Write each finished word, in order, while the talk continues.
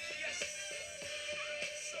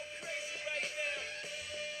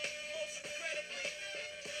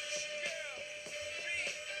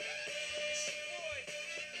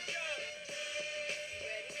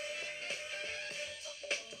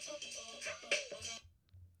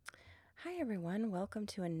everyone. Welcome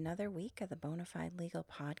to another week of the Bonafide Legal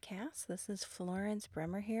Podcast. This is Florence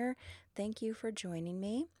Bremer here. Thank you for joining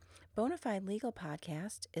me. Bonafide Legal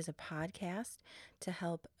Podcast is a podcast to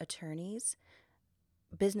help attorneys,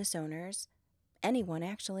 business owners, anyone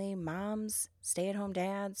actually, moms, stay-at-home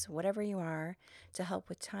dads, whatever you are, to help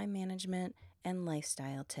with time management and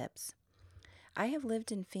lifestyle tips. I have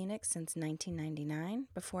lived in Phoenix since 1999.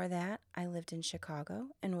 Before that, I lived in Chicago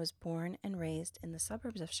and was born and raised in the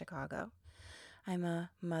suburbs of Chicago. I'm a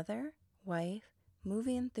mother, wife,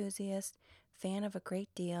 movie enthusiast, fan of a great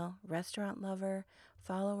deal, restaurant lover,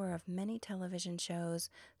 follower of many television shows,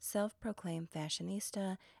 self-proclaimed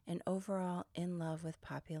fashionista, and overall in love with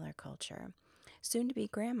popular culture. Soon to be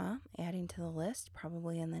grandma, adding to the list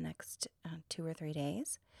probably in the next 2 or 3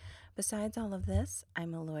 days. Besides all of this,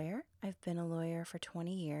 I'm a lawyer. I've been a lawyer for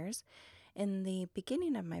 20 years. In the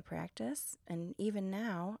beginning of my practice, and even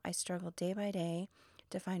now, I struggle day by day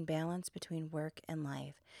to find balance between work and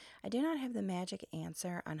life. I do not have the magic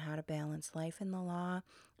answer on how to balance life in the law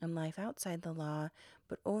and life outside the law,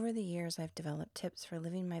 but over the years I've developed tips for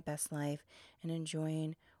living my best life and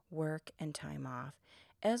enjoying work and time off.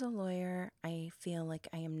 As a lawyer, I feel like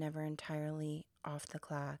I am never entirely off the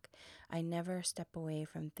clock. I never step away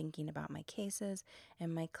from thinking about my cases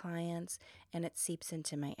and my clients, and it seeps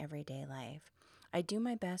into my everyday life. I do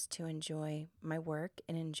my best to enjoy my work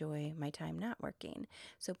and enjoy my time not working.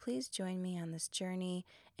 So please join me on this journey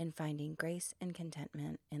in finding grace and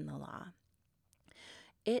contentment in the law.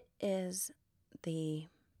 It is the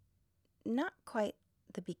not quite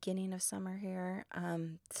the beginning of summer here.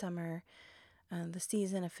 The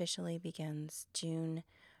season officially begins June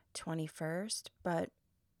 21st, but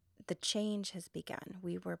the change has begun.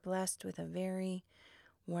 We were blessed with a very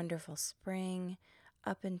wonderful spring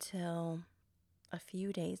up until a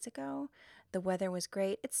few days ago. The weather was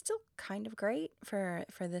great. It's still kind of great for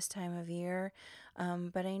this time of year,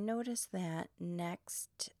 but I noticed that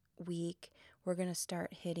next week we're going to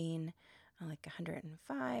start hitting like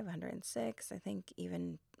 105, 106, I think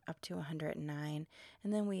even up to 109,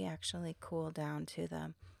 and then we actually cool down to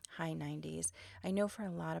the high 90s. I know for a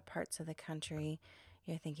lot of parts of the country,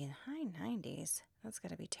 you're thinking, high 90s? That's got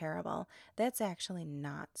to be terrible. That's actually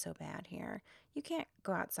not so bad here. You can't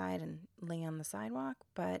go outside and lay on the sidewalk,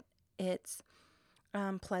 but it's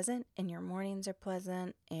pleasant, and your mornings are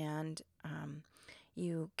pleasant, and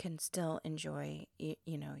you can still enjoy,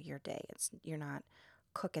 your day. You're not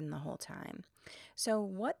cooking the whole time. So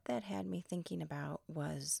what that had me thinking about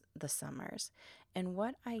was the summers and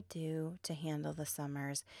what I do to handle the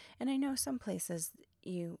summers. And I know some places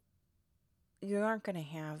you aren't going to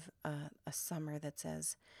have a summer that's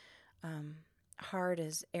as hard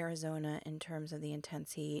as Arizona in terms of the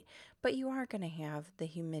intense heat, but you are going to have the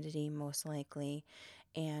humidity most likely,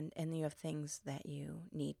 and you have things that you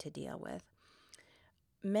need to deal with.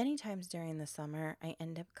 Many times during the summer, I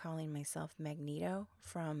end up calling myself Magneto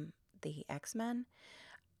from the X-Men.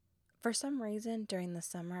 For some reason, during the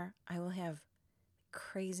summer, I will have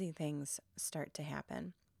crazy things start to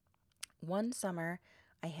happen. One summer,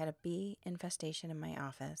 I had a bee infestation in my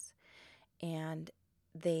office, and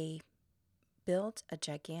they built a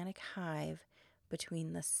gigantic hive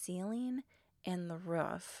between the ceiling and the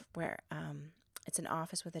roof, where it's an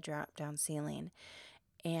office with a drop-down ceiling,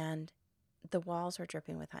 and the walls were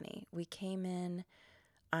dripping with honey. We came in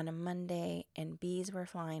on a Monday, and bees were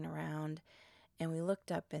flying around, and we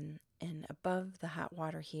looked up, and above the hot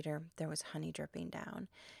water heater, there was honey dripping down.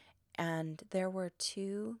 And there were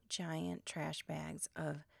 2 giant trash bags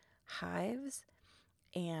of hives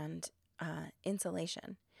and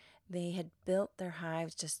insulation. They had built their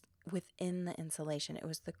hives just within the insulation. It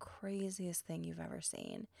was the craziest thing you've ever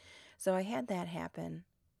seen. So I had that happen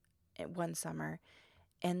one summer,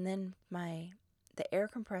 and then the air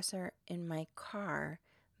compressor in my car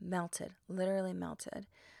melted, literally melted,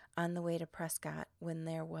 on the way to Prescott when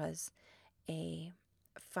there was a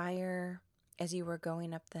fire as you were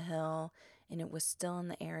going up the hill, and it was still in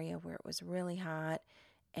the area where it was really hot,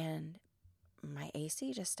 and my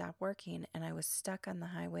AC just stopped working, and I was stuck on the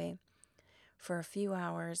highway for a few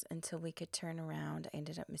hours until we could turn around. I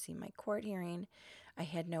ended up missing my court hearing. I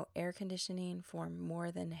had no air conditioning for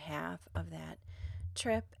more than half of that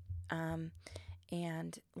trip,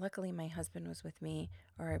 and luckily my husband was with me,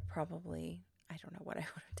 or I don't know what I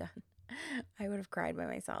would have done. I would have cried by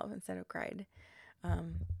myself instead of cried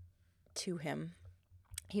to him.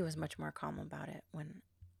 He was much more calm about it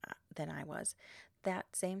than I was.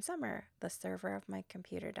 That same summer, the server of my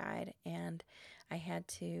computer died, and I had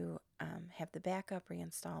to have the backup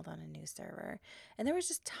reinstalled on a new server. And there was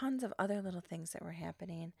just tons of other little things that were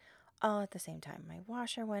happening all at the same time. My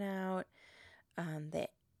washer went out. The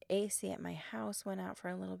AC at my house went out for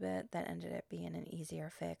a little bit. That ended up being an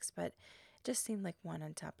easier fix, but it just seemed like one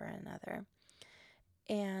on top of another.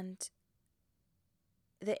 And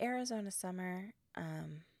the Arizona summer,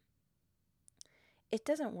 it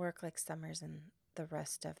doesn't work like summers in the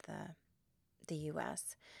rest of the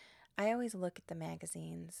US. I always look at the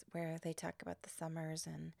magazines where they talk about the summers,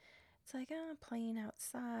 and it's like, playing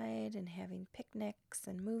outside and having picnics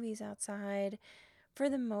and movies outside. For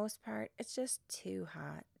the most part, it's just too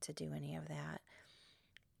hot to do any of that.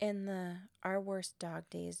 In our worst dog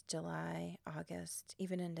days, July, August,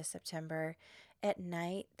 even into September, at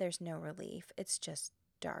night there's no relief. It's just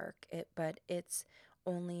dark. But it's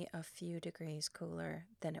only a few degrees cooler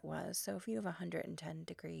than it was. So if you have a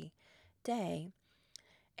 110-degree day,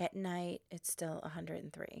 at night it's still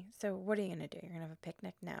 103. So what are you going to do? You're going to have a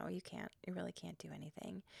picnic? No, you can't. You really can't do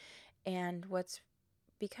anything. And what's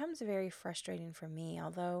becomes very frustrating for me,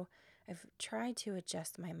 although I've tried to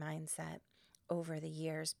adjust my mindset over the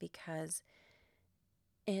years, because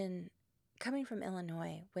in coming from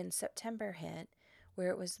Illinois, when September hit, where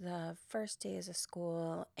it was the first days of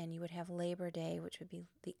school, and you would have Labor Day, which would be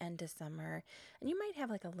the end of summer, and you might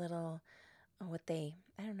have like a little, I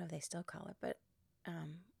don't know if they still call it, but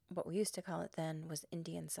what we used to call it then was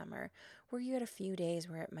Indian summer, where you had a few days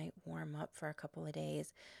where it might warm up for a couple of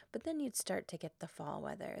days, but then you'd start to get the fall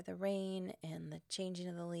weather, the rain and the changing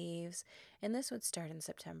of the leaves, and this would start in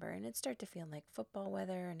September, and it'd start to feel like football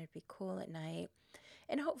weather, and it'd be cool at night,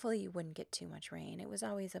 and hopefully you wouldn't get too much rain. It was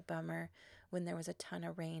always a bummer when there was a ton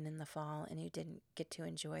of rain in the fall and you didn't get to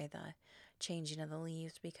enjoy the changing of the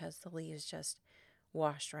leaves, because the leaves just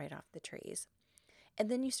washed right off the trees.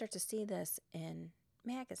 And then you start to see this in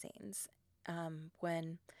magazines.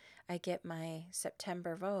 When I get my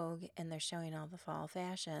September Vogue and they're showing all the fall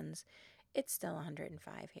fashions, it's still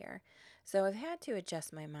 105 here. So I've had to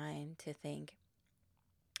adjust my mind to think,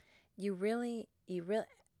 you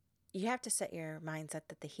have to set your mindset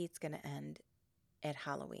that the heat's going to end at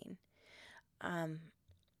Halloween. Um,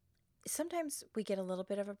 Sometimes we get a little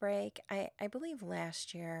bit of a break. I believe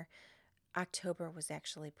last year October was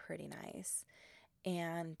actually pretty nice.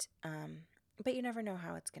 And but you never know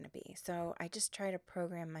how it's going to be. So I just try to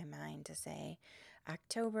program my mind to say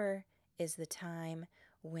October is the time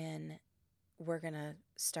when we're going to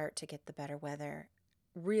start to get the better weather,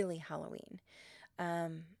 really Halloween.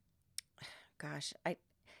 Um, Gosh, I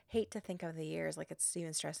hate to think of the years, like it's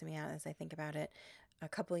even stressing me out as I think about it. A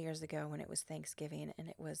couple of years ago when it was Thanksgiving and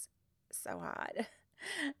it was so hot.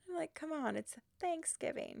 I'm like, come on, it's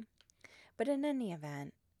Thanksgiving. But in any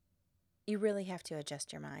event, you really have to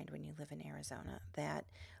adjust your mind when you live in Arizona that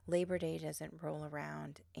Labor Day doesn't roll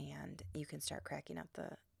around and you can start cracking up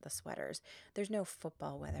the sweaters. There's no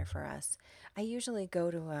football weather for us. I usually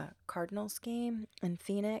go to a Cardinals game in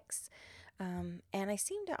Phoenix, and I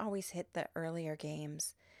seem to always hit the earlier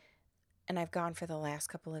games, and I've gone for the last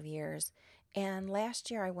couple of years. And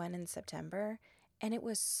last year I went in September and it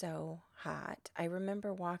was so hot. I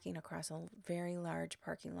remember walking across a very large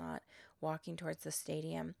parking lot, walking towards the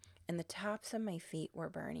stadium, and the tops of my feet were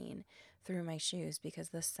burning through my shoes because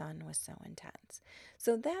the sun was so intense.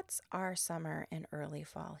 So that's our summer and early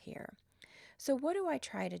fall here. So, what do I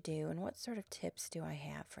try to do, and what sort of tips do I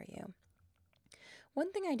have for you?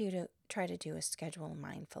 One thing I do to try to do is schedule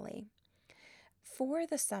mindfully. For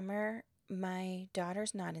the summer, my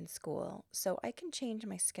daughter's not in school, so I can change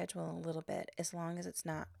my schedule a little bit as long as it's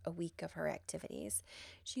not a week of her activities.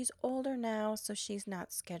 She's older now, so she's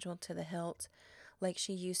not scheduled to the hilt like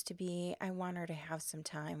she used to be. I want her to have some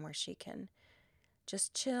time where she can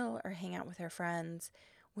just chill or hang out with her friends.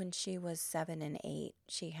 When she was 7 and 8,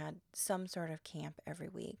 she had some sort of camp every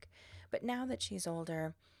week. But now that she's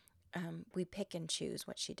older, we pick and choose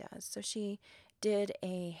what she does. So she did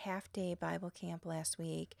a half day Bible camp last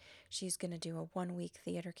week. She's going to do a 1 week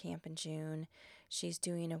theater camp in June. She's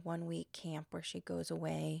doing a 1 week camp where she goes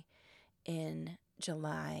away in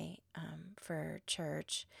July for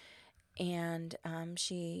church. And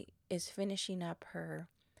she is finishing up her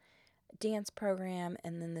dance program,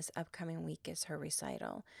 and then this upcoming week is her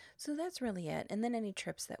recital. So that's really it. And then any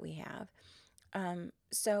trips that we have.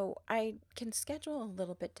 So I can schedule a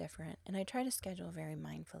little bit different, and I try to schedule very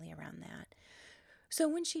mindfully around that. So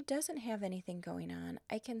when she doesn't have anything going on,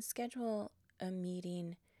 I can schedule a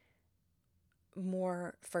meeting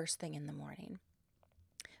more first thing in the morning.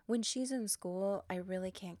 When she's in school, I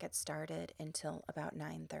really can't get started until about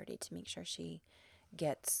 9:30 to make sure she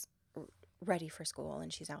gets ready for school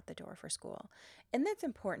and she's out the door for school. And that's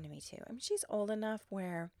important to me too. I mean, she's old enough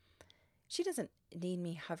where she doesn't need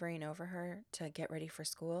me hovering over her to get ready for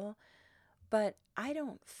school, but I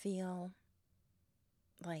don't feel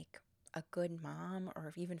like a good mom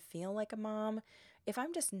or even feel like a mom, if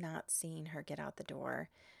I'm just not seeing her get out the door,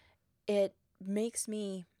 it makes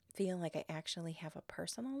me feel like I actually have a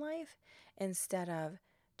personal life instead of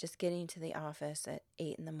just getting to the office at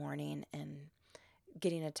 8 in the morning and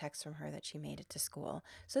getting a text from her that she made it to school.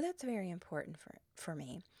 So that's very important for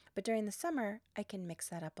me. But during the summer, I can mix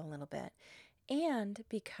that up a little bit. And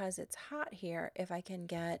because it's hot here, if I can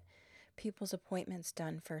get people's appointments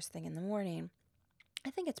done first thing in the morning, I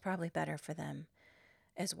think it's probably better for them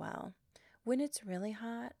as well. When it's really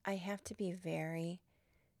hot, I have to be very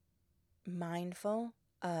mindful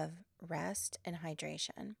of rest and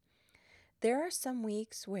hydration. There are some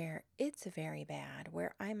weeks where it's very bad,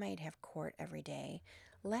 where I might have court every day.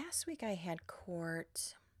 Last week I had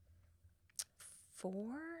court 4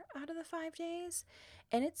 out of the 5 days,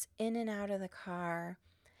 and it's in and out of the car.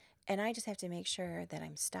 And I just have to make sure that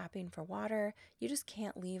I'm stopping for water. You just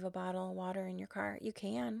can't leave a bottle of water in your car. You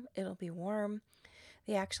can, it'll be warm.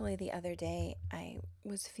 The other day, I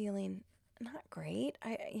was feeling not great.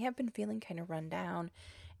 I have been feeling kind of run down,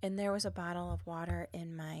 and there was a bottle of water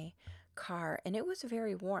in my car, and it was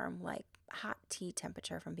very warm, like hot tea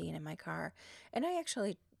temperature from being in my car. And I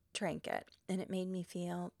actually drank it, and it made me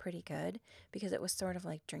feel pretty good because it was sort of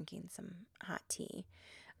like drinking some hot tea.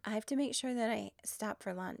 I have to make sure that I stop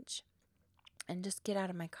for lunch and just get out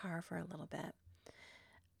of my car for a little bit.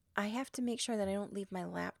 I have to make sure that I don't leave my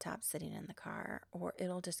laptop sitting in the car or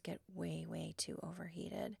it'll just get way, way too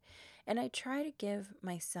overheated. And I try to give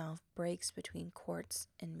myself breaks between courts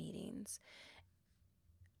and meetings.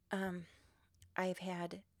 Um, I've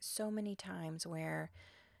had so many times where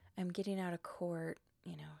I'm getting out of court,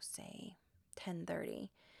 say 10:30,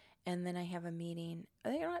 and then I have a meeting.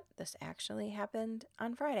 You know what? This actually happened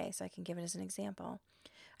on Friday, so I can give it as an example.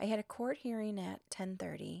 I had a court hearing at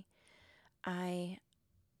 10:30. I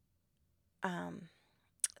um,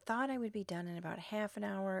 thought I would be done in about half an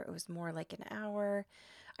hour. It was more like an hour.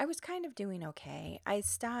 I was kind of doing okay. I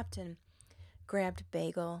stopped and grabbed a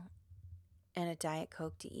bagel and a Diet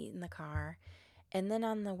Coke to eat in the car. And then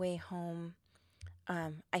on the way home,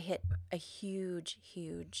 I hit a huge,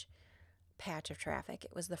 huge patch of traffic.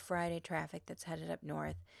 It was the Friday traffic that's headed up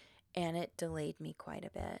north, and it delayed me quite a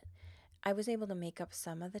bit. I was able to make up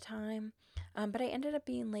some of the time, but I ended up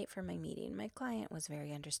being late for my meeting. My client was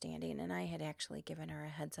very understanding, and I had actually given her a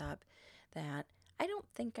heads up that I don't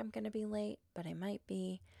think I'm going to be late, but I might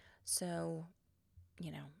be. So,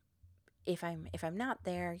 you know, if I'm not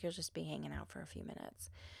there, you'll just be hanging out for a few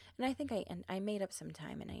minutes. And I think I made up some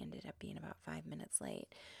time, and I ended up being about 5 minutes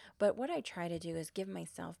late. But what I try to do is give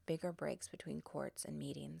myself bigger breaks between courts and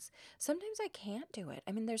meetings. Sometimes I can't do it.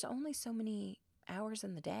 I mean, there's only so many hours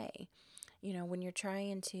in the day. When you're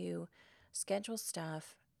trying to schedule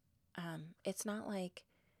stuff, it's not like,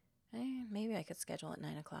 maybe I could schedule at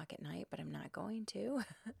 9 o'clock at night, but I'm not going to.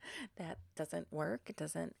 That doesn't work. It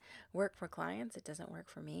doesn't work for clients. It doesn't work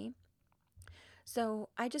for me. So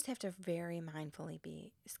I just have to very mindfully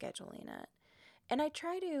be scheduling it. And I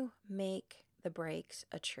try to make the breaks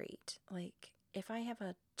a treat. Like if I have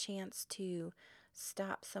a chance to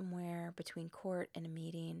stop somewhere between court and a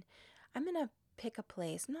meeting, I'm going to pick a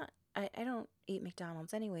place. I don't eat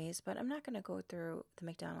McDonald's anyways, but I'm not going to go through the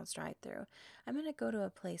McDonald's drive-through. I'm going to go to a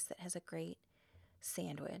place that has a great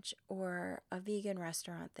sandwich or a vegan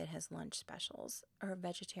restaurant that has lunch specials or a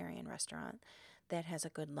vegetarian restaurant that has a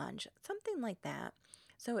good lunch, something like that.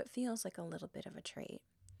 So it feels like a little bit of a treat.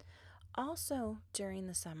 Also, during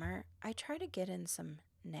the summer, I try to get in some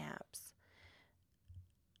naps.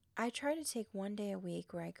 I try to take one day a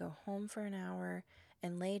week where I go home for an hour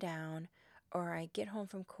and lay down, or I get home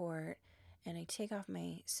from court and I take off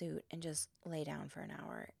my suit and just lay down for an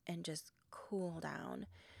hour and just cool down.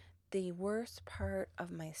 The worst part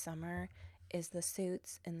of my summer is the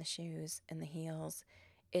suits and the shoes and the heels.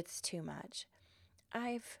 It's too much.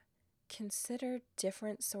 I've considered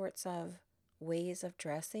different sorts of ways of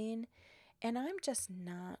dressing, and I'm just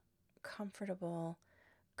not comfortable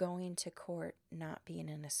going to court not being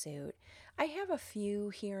in a suit. I have a few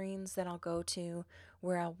hearings that I'll go to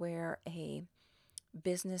where I'll wear a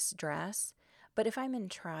business dress, but if I'm in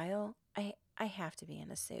trial, I have to be in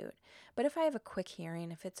a suit. But if I have a quick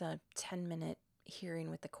hearing, if it's a 10-minute hearing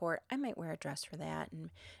with the court, I might wear a dress for that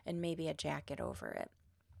and maybe a jacket over it.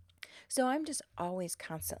 So I'm just always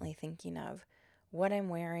constantly thinking of what I'm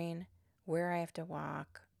wearing, where I have to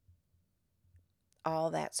walk,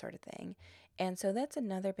 all that sort of thing. And so that's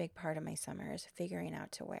another big part of my summer is figuring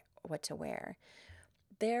out what to wear.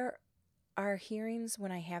 There are hearings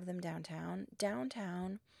when I have them downtown.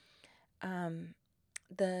 Downtown, um,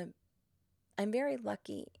 I'm very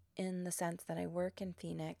lucky in the sense that I work in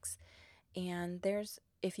Phoenix, and there's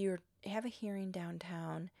if you have a hearing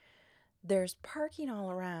downtown, there's parking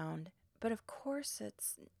all around, but of course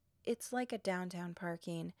it's like a downtown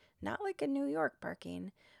parking, not like a New York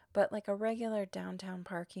parking, but like a regular downtown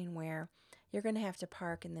parking where you're going to have to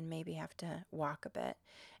park and then maybe have to walk a bit,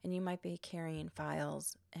 and you might be carrying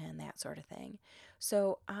files and that sort of thing.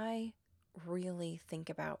 So I really think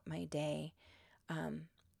about my day. Um,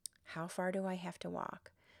 how far do I have to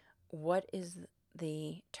walk? What is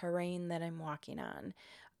the terrain that I'm walking on?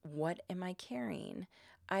 What am I carrying?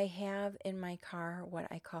 I have in my car what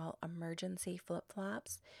I call emergency flip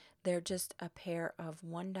flops. They're just a pair of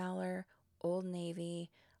 $1 Old Navy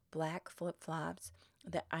black flip flops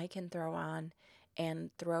that I can throw on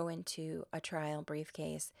and throw into a trial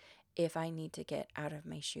briefcase if I need to get out of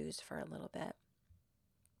my shoes for a little bit.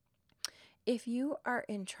 If you are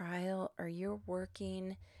in trial or you're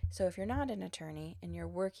working, so if you're not an attorney and you're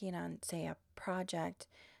working on, say, a project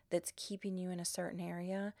that's keeping you in a certain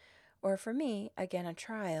area, or for me, again, a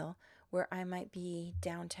trial where I might be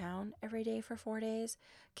downtown every day for 4 days,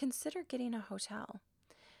 consider getting a hotel.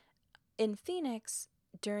 In Phoenix,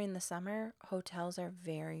 during the summer, hotels are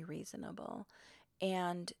very reasonable,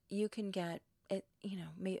 and you can get it,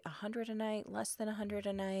 maybe 100 a night, less than 100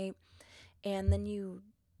 a night, and then you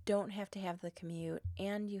don't have to have the commute,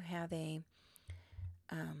 and you have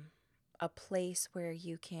um, a place where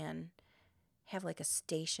you can have like a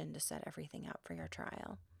station to set everything up for your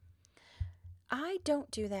trial. I don't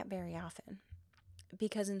do that very often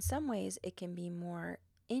because in some ways it can be more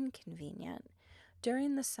inconvenient.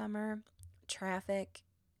 During the summer, traffic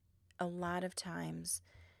a lot of times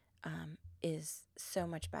is so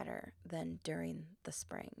much better than during the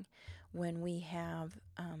spring when we have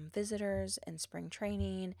visitors and spring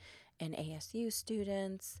training and ASU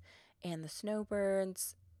students and the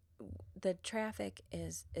snowbirds. The traffic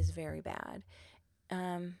is very bad.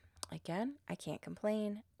 Um, Again, I can't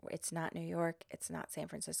complain. It's not New York, it's not San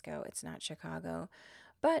Francisco, it's not Chicago,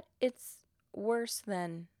 but it's worse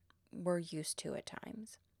than we're used to at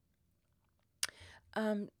times.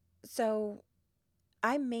 Um, so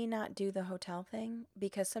I may not do the hotel thing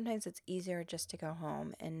because sometimes it's easier just to go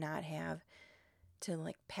home and not have to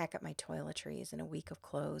like pack up my toiletries and a week of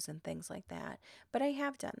clothes and things like that. But I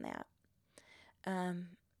have done that. Um,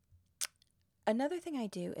 Another thing I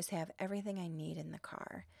do is have everything I need in the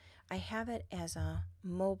car. I have it as a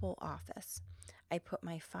mobile office. I put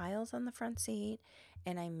my files on the front seat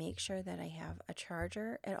and I make sure that I have a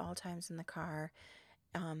charger at all times in the car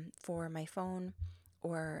for my phone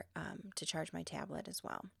or to charge my tablet as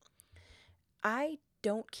well. I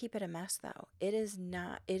don't keep it a mess though. It is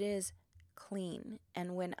not, it is clean.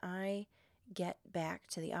 And when I get back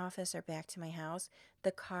to the office or back to my house,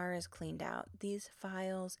 the car is cleaned out. These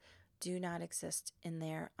files do not exist in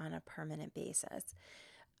there on a permanent basis.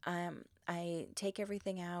 I take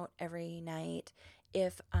everything out every night.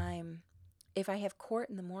 If I'm if I have court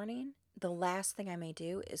in the morning, the last thing I may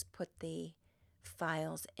do is put the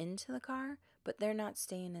files into the car, but they're not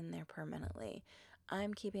staying in there permanently.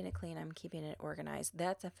 I'm keeping it clean, I'm keeping it organized.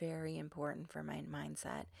 That's a very important for my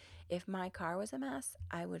mindset. If my car was a mess,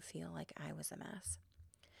 I would feel like I was a mess.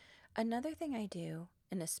 Another thing I do,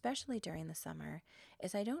 and especially during the summer,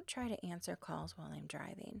 is I don't try to answer calls while I'm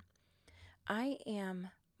driving. I am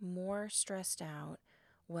more stressed out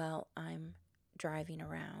while I'm driving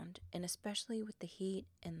around, and especially with the heat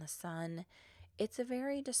and the sun, it's a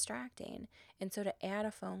very distracting. And so to add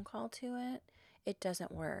a phone call to it, it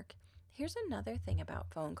doesn't work. Here's another thing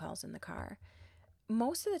about phone calls in the car.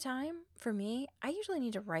 Most of the time, for me, I usually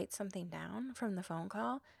need to write something down from the phone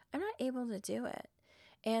call. I'm not able to do it.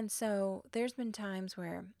 And so there's been times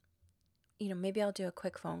where, maybe I'll do a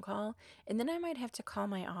quick phone call and then I might have to call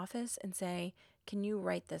my office and say, can you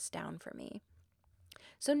write this down for me?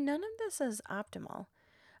 So none of this is optimal.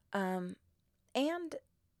 Um, and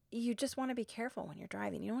you just want to be careful when you're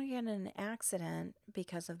driving. You don't want to get in an accident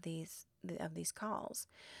because of these calls.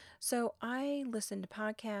 So I listen to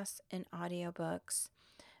podcasts and audiobooks.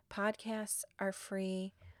 Podcasts are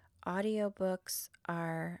free. Audiobooks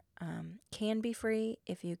are can be free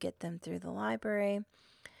if you get them through the library.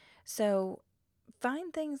 So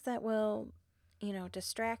find things that will,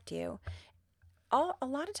 distract you. A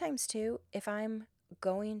lot of times too, if I'm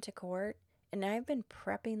going to court and I've been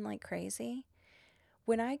prepping like crazy,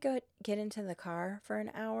 when I get into the car for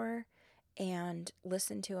an hour and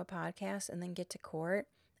listen to a podcast and then get to court,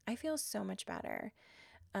 I feel so much better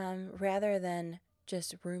rather than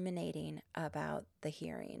just ruminating about the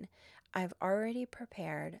hearing. I've already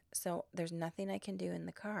prepared, so there's nothing I can do in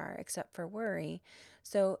the car except for worry.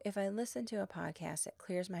 So if I listen to a podcast, it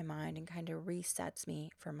clears my mind and kind of resets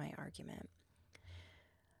me for my argument.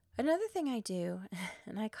 Another thing I do,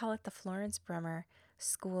 and I call it the Florence Bremer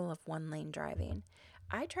School of One Lane Driving.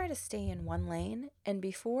 I try to stay in one lane, and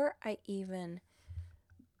before I even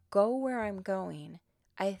go where I'm going,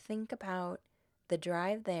 I think about the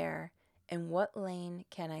drive there and what lane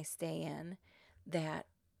can I stay in that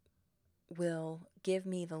will give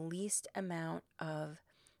me the least amount of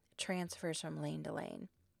transfers from lane to lane.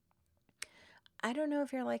 I don't know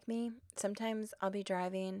if you're like me. Sometimes I'll be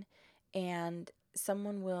driving and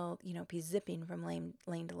someone will, be zipping from lane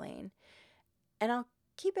to lane, and I'll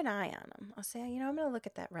keep an eye on them. I'll say, I'm going to look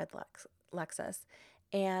at that red Lexus,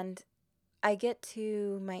 and I get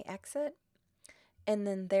to my exit, and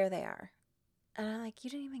then there they are. And I'm like, you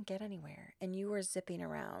didn't even get anywhere, and you were zipping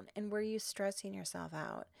around, and were you stressing yourself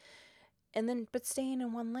out? And then, but staying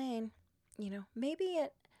in one lane, maybe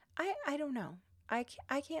I don't know. I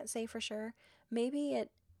can't say for sure. Maybe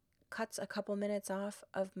it cuts a couple minutes off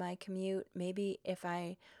of my commute. Maybe if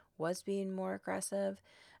I was being more aggressive,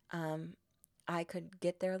 um, I could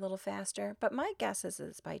get there a little faster. But my guess is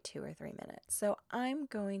it's by 2 or 3 minutes. So I'm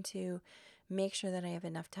going to make sure that I have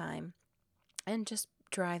enough time and just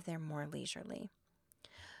drive there more leisurely.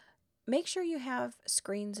 Make sure you have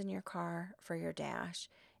screens in your car for your dash.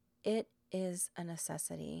 It is a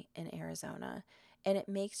necessity in Arizona, and it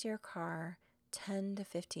makes your car 10 to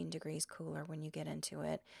 15 degrees cooler when you get into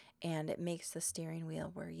it, and it makes the steering wheel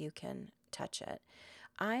where you can touch it.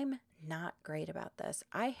 I'm not great about this.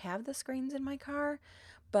 I have the screens in my car,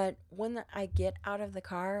 but when I get out of the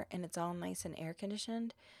car and it's all nice and air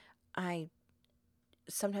conditioned, I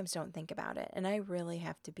sometimes don't think about it. And I really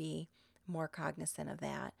have to be more cognizant of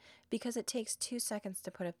that because it takes 2 seconds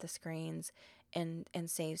to put up the screens and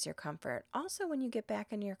saves your comfort. Also, when you get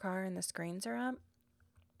back in your car and the screens are up,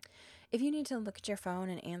 if you need to look at your phone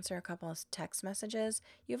and answer a couple of text messages,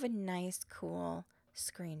 you have a nice, cool,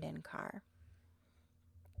 screened in car.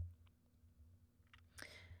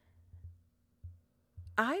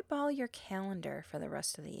 Eyeball your calendar for the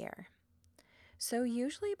rest of the year. So,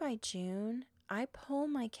 usually by June, I pull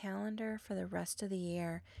my calendar for the rest of the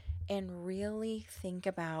year and really think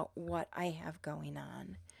about what I have going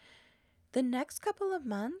on. The next couple of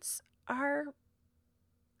months are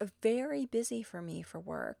very busy for me for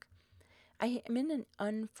work. I am in an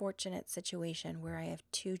unfortunate situation where I have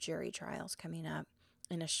 2 jury trials coming up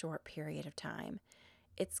in a short period of time.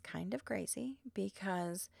 It's kind of crazy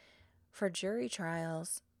because for jury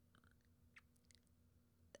trials,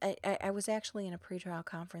 I was actually in a pretrial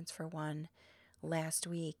conference for one last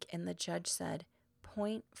week, and the judge said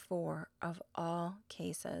 0.4 of all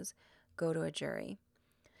cases go to a jury.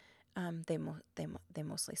 They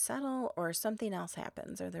mostly settle, or something else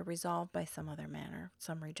happens, or they're resolved by some other manner,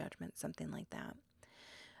 summary judgment, something like that.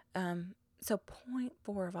 So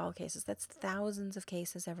 0.4 of all cases, that's thousands of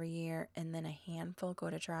cases every year, and then a handful go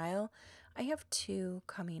to trial. I have 2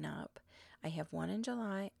 coming up. I have one in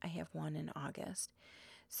July, I have one in August.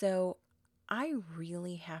 So I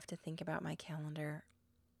really have to think about my calendar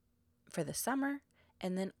for the summer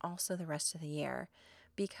and then also the rest of the year.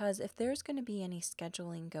 Because if there's going to be any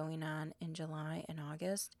scheduling going on in July and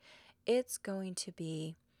August, it's going to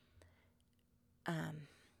be,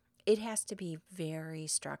 it has to be very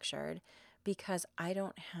structured because I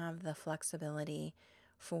don't have the flexibility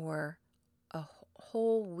for a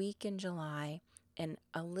whole week in July and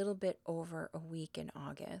a little bit over a week in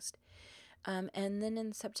August. And then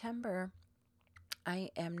in September, I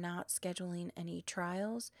am not scheduling any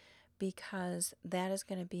trials because that is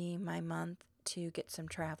going to be my month to get some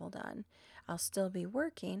travel done. I'll still be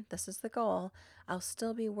working. This is the goal. I'll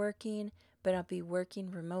still be working, but I'll be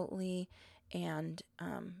working remotely and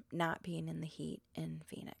not being in the heat in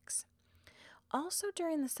Phoenix. Also,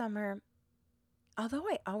 during the summer, although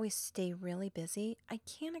I always stay really busy, I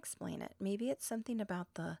can't explain it. Maybe it's something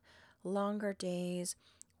about the longer days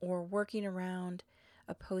or working around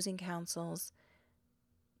opposing counsel's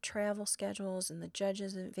travel schedules and the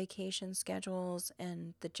judges' vacation schedules,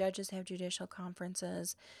 and the judges have judicial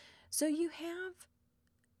conferences. So you have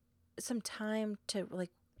some time to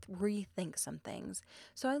rethink some things.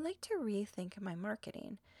 So I like to rethink my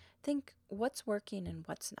marketing, think what's working and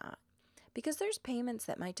what's not. Because there's payments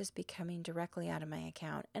that might just be coming directly out of my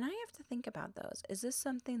account, and I have to think about those. Is this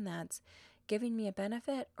something that's giving me a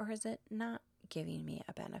benefit, or is it not giving me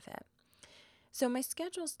a benefit? So my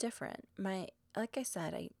schedule's different. Like I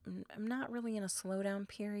said, I'm not really in a slowdown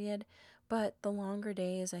period, but the longer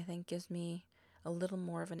days I think gives me a little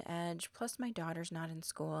more of an edge. Plus my daughter's not in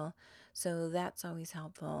school, so that's always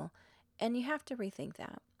helpful. And you have to rethink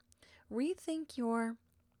that. Rethink your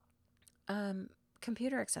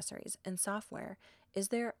computer accessories and software Is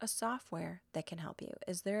there a software that can help you?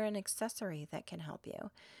 Is there an accessory that can help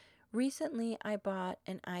you? Recently, I bought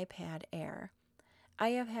an iPad Air. I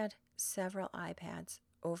have had several iPads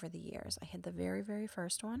over the years. I had the very, very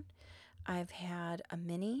first one. I've had a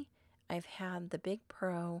mini. I've had the big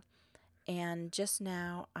Pro. And just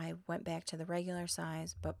now I went back to the regular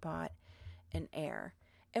size but bought an Air.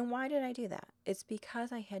 And why did I do that? It's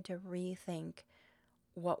because I had to rethink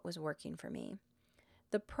what was working for me.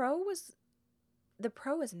 The Pro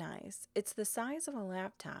is nice. It's the size of a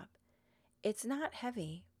laptop. It's not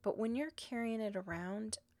heavy, but when you're carrying it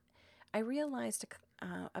around, I realized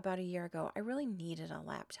about a year ago I really needed a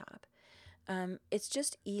laptop. It's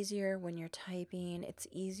just easier when you're typing. It's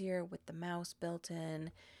easier with the mouse built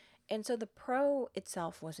in. And so the Pro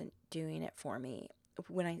itself wasn't doing it for me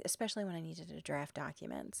especially when I needed to draft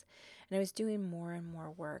documents. And I was doing more and more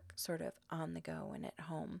work sort of on the go and at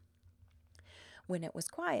home when it was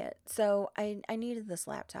quiet. So I needed this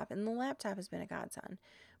laptop, and the laptop has been a godsend.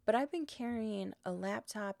 But I've been carrying a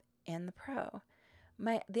laptop and the Pro.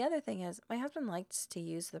 The other thing is my husband likes to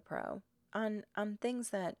use the Pro on things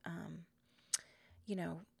that you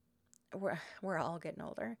know, we're all getting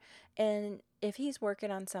older. And if he's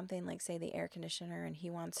working on something like, say, the air conditioner, and he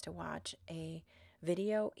wants to watch a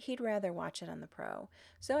video, he'd rather watch it on the Pro.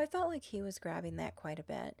 So I felt like he was grabbing that quite a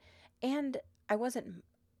bit. And I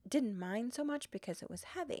didn't mind so much because it was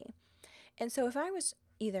heavy. And so if I was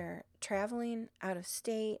either traveling out of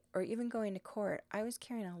state or even going to court, I was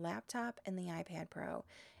carrying a laptop and the iPad Pro.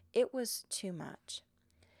 It was too much.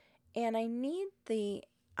 And I need the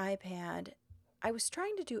iPad. I was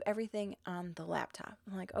trying to do everything on the laptop.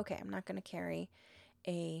 I'm like, okay, I'm not going to carry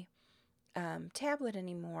a tablet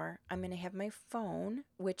anymore. I'm going to have my phone,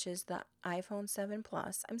 which is the iPhone 7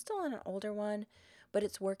 Plus. I'm still on an older one, but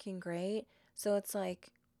it's working great. So it's like,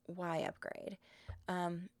 why upgrade?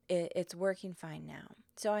 It's working fine now.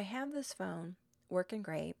 So I have this phone working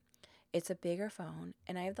great. It's a bigger phone,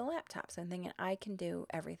 and I have the laptop. So I'm thinking I can do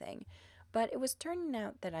everything. But it was turning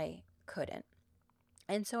out that I couldn't.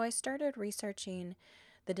 And so I started researching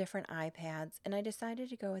the different iPads, and I decided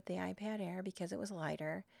to go with the iPad Air because it was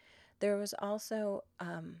lighter. There was also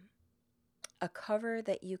a cover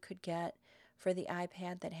that you could get for the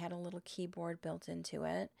iPad that had a little keyboard built into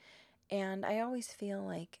it. And I always feel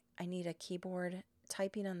like I need a keyboard.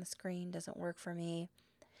 Typing on the screen doesn't work for me.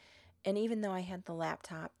 And even though I had the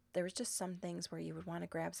laptop, there was just some things where you would want to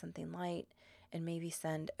grab something light and maybe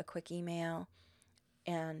send a quick email,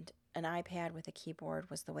 and an iPad with a keyboard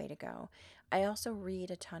was the way to go. I also read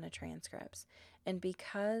a ton of transcripts. And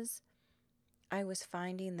because I was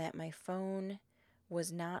finding that my phone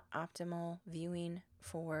was not optimal viewing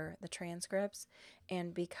for the transcripts,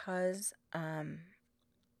 and because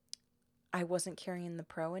I wasn't carrying the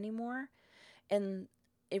Pro anymore, and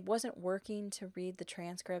it wasn't working to read the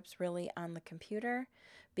transcripts really on the computer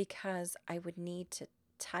because I would need to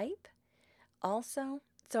type also.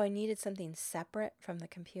 So I needed something separate from the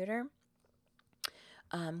computer.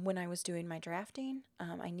 When I was doing my drafting,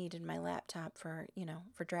 I needed my laptop for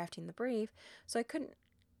drafting the brief. So I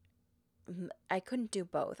couldn't do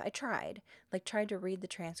both. I tried to read the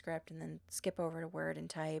transcript and then skip over to Word and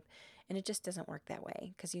type, and it just doesn't work that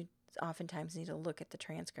way because you oftentimes need to look at the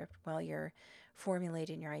transcript while you're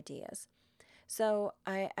formulating your ideas. So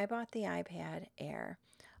I bought the iPad Air.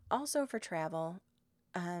 Also for travel,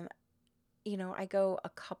 I go a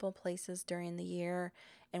couple places during the year,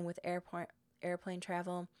 and with airplane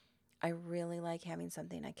travel, I really like having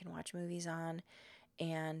something I can watch movies on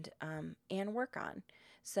and work on.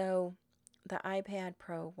 So the iPad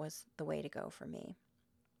Pro was the way to go for me.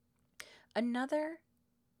 Another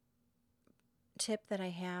tip that I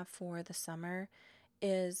have for the summer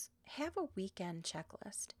is have a weekend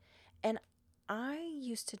checklist. And I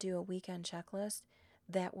used to do a weekend checklist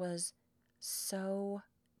that was so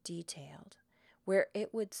detailed, where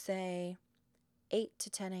it would say 8 to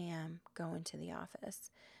 10 a.m. go into the office,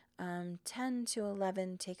 10 to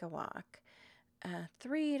 11 take a walk,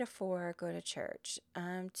 3 to 4 go to church,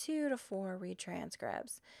 2 to 4 read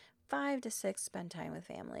transcripts, 5 to 6 spend time with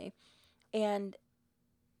family. And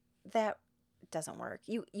that doesn't work.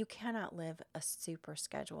 You cannot live a super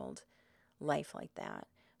scheduled life like that.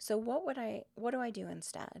 So what do I do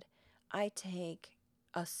instead? I take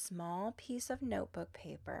a small piece of notebook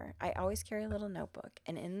paper. I always carry a little notebook,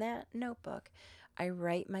 and in that notebook, I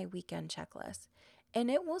write my weekend checklist.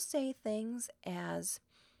 And it will say things as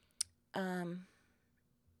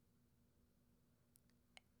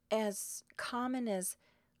common as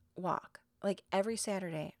walk. Like every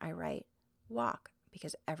Saturday I write walk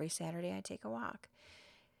because every Saturday I take a walk.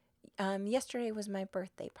 Yesterday was my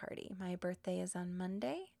birthday party. My birthday is on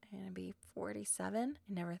Monday. I'm going to be 47.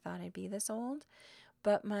 I never thought I'd be this old.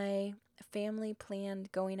 But my family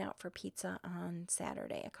planned going out for pizza on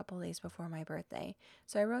Saturday, a couple days before my birthday.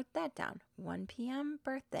 So I wrote that down. 1 p.m.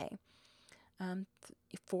 birthday,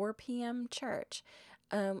 4 p.m. church.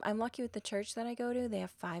 I'm lucky with the church that I go to. They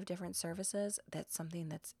have 5 different services. That's something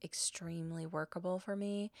that's extremely workable for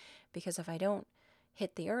me, because if I don't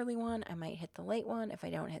hit the early one, I might hit the late one. If I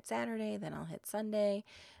don't hit Saturday, then I'll hit Sunday.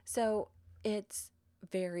 So it's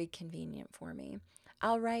very convenient for me.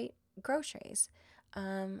 I'll write groceries.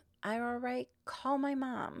 I'll write call my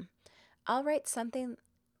mom. I'll write something.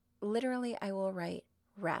 Literally, I will write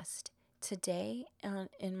rest. Today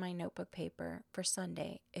in my notebook paper for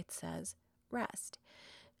Sunday, it says rest.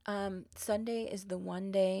 Sunday is the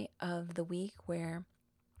one day of the week where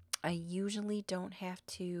I usually don't have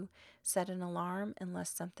to set an alarm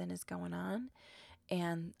unless something is going on,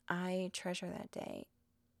 and I treasure that day.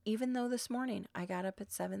 Even though this morning I got up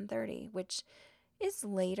at 7:30, which is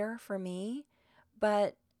later for me,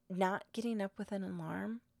 but not getting up with an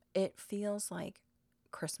alarm, it feels like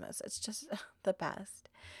Christmas. It's just the best.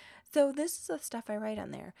 So this is the stuff I write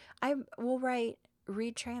on there. I will write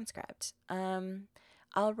read transcript.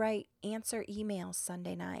 I'll write answer emails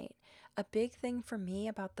Sunday night. A big thing for me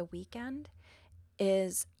about the weekend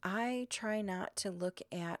is I try not to look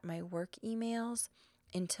at my work emails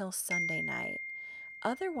until Sunday night.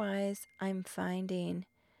 Otherwise, um,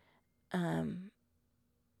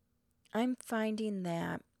 I'm finding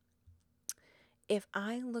that if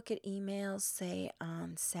I look at emails, say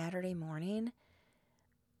on Saturday morning,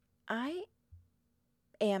 I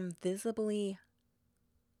am visibly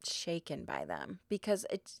shaken by them, because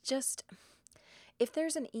it's just, if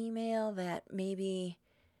there's an email that maybe,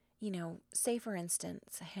 say for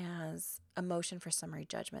instance, has a motion for summary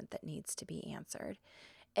judgment that needs to be answered,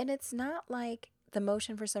 and it's not like the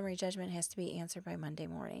motion for summary judgment has to be answered by Monday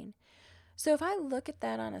morning. So if I look at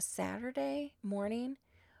that on a Saturday morning,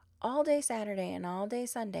 all day Saturday and all day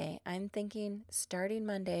Sunday, I'm thinking starting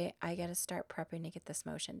Monday, I got to start prepping to get this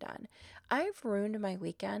motion done. I've ruined my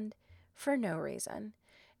weekend for no reason.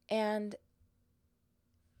 And,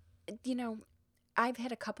 I've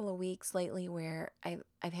had a couple of weeks lately where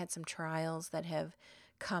I've had some trials that have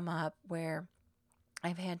come up where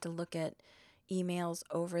I've had to look at emails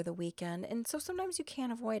over the weekend. And so sometimes you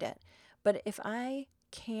can't avoid it. But if I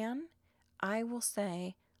can, I will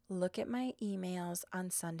say, look at my emails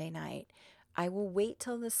on Sunday night. I will wait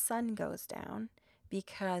till the sun goes down,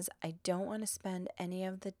 because I don't want to spend any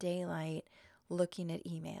of the daylight looking at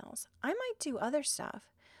emails. I might do other stuff.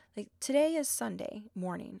 Like today is Sunday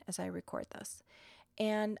morning as I record this,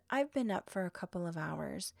 and I've been up for a couple of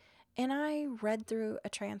hours, and I read through a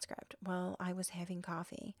transcript while I was having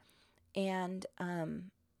coffee, and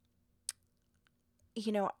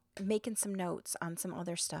making some notes on some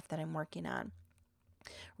other stuff that I'm working on,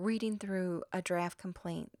 reading through a draft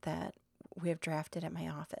complaint that we have drafted at my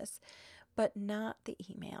office, but not the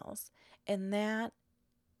emails. And that,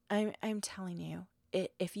 I'm telling you,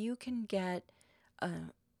 if you can get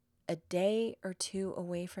a day or two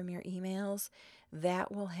away from your emails,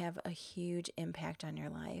 that will have a huge impact on your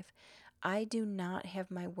life. I do not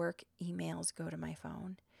have my work emails go to my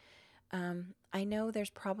phone. I know there's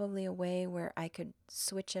probably a way where I could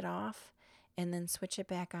switch it off and then switch it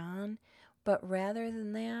back on, but rather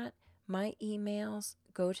than that, my emails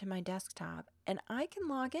go to my desktop, and I can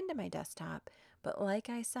log into my desktop, but like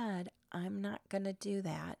I said, I'm not going to do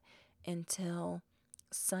that until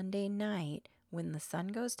Sunday night when the sun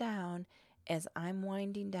goes down, as I'm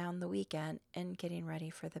winding down the weekend and getting ready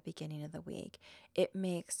for the beginning of the week. It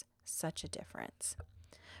makes such a difference.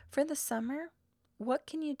 For the summer, what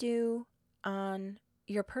can you do on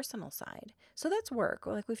your personal side? So that's work.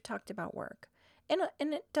 Like we've talked about work.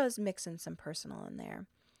 And it does mix in some personal in there.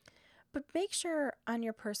 But make sure on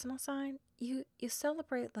your personal side, you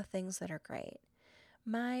celebrate the things that are great.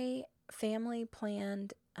 My family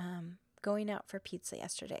planned going out for pizza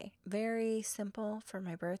yesterday. Very simple for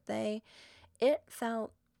my birthday. It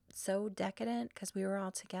felt so decadent because we were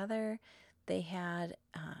all together. They had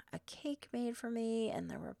a cake made for me,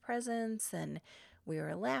 and there were presents, and we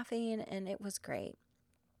were laughing, and it was great.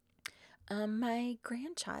 My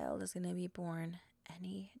grandchild is going to be born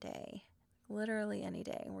any day, literally any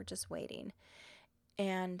day. We're just waiting.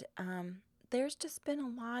 And there's just been a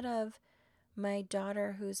lot of my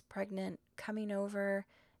daughter who's pregnant coming over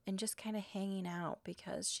and just kind of hanging out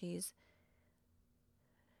because she's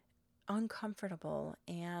uncomfortable,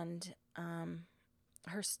 and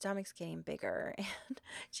her stomach's getting bigger, and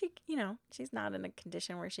she's not in a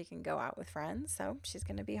condition where she can go out with friends, so she's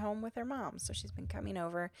going to be home with her mom. So she's been coming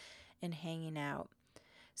over and hanging out.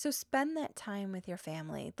 So spend that time with your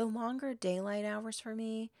family. The longer daylight hours for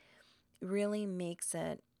me really makes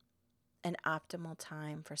it an optimal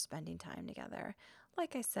time for spending time together.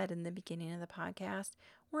 Like I said in the beginning of the podcast,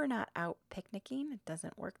 we're not out picnicking. It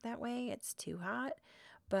doesn't work that way. It's too hot.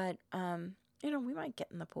 But, we might get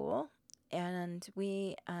in the pool and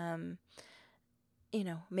maybe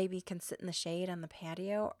can sit in the shade on the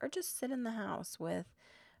patio or just sit in the house with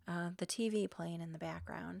the TV playing in the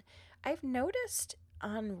background. I've noticed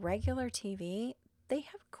on regular TV, they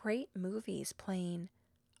have great movies playing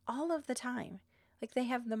all of the time. Like they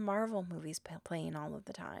have the Marvel movies playing all of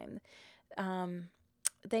the time. Um,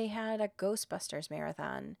 they had a Ghostbusters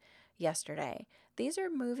marathon yesterday. These are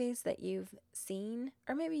movies that you've seen,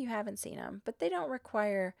 or maybe you haven't seen them, but they don't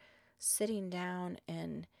require sitting down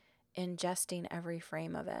and ingesting every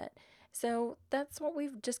frame of it. So that's what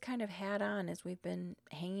we've just kind of had on as we've been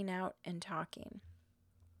hanging out and talking.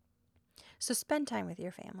 So spend time with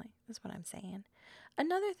your family, is what I'm saying.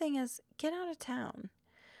 Another thing is get out of town.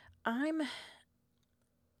 I'm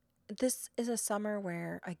This is a summer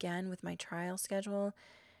where, again, with my trial schedule,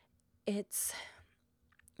 it's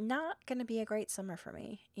not going to be a great summer for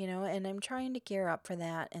me, and I'm trying to gear up for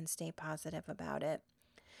that and stay positive about it.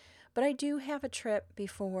 But I do have a trip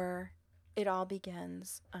before it all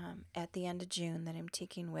begins at the end of June that I'm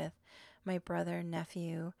taking with my brother,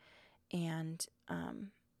 nephew, and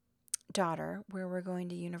daughter, where we're going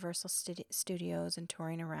to Universal Studios and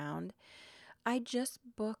touring around. I just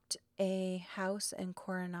booked a house in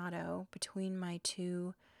Coronado between my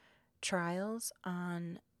two trials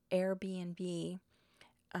on Airbnb.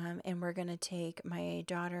 And we're going to take my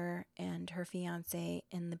daughter and her fiance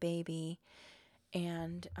and the baby,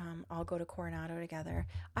 and all go to Coronado together.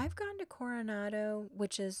 I've gone to Coronado,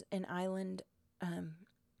 which is an island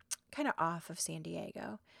kind of off of San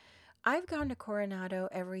Diego. I've gone to Coronado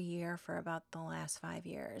every year for about the last 5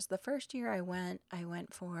 years. The first year I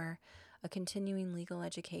went for a continuing legal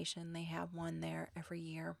education. They have one there every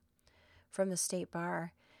year from the state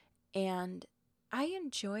bar. And I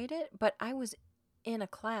enjoyed it, but I was in a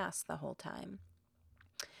class the whole time.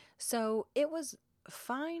 So it was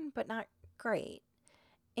fine, but not great.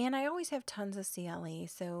 And I always have tons of CLE.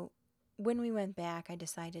 So when we went back, I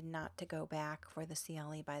decided not to go back for the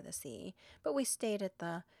CLE by the sea. But we stayed at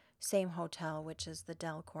the same hotel, which is the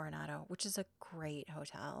Del Coronado, which is a great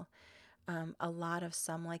hotel. A lot of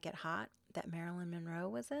Some Like It Hot that Marilyn Monroe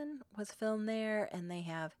was in was filmed there, and they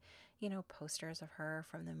have, posters of her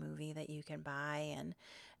from the movie that you can buy, and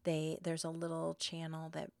there's a little channel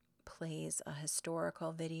that plays a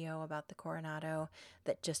historical video about the Coronado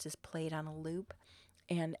that just is played on a loop.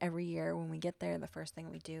 And every year when we get there, the first thing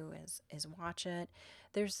we do is watch it.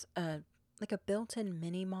 There's like a built-in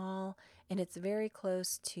mini mall, and it's very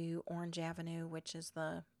close to Orange Avenue, which is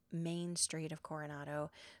the main street of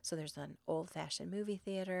Coronado. So there's an old-fashioned movie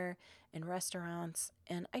theater and restaurants,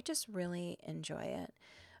 and I just really enjoy it.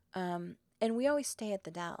 And we always stay at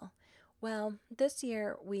the Del. Well, this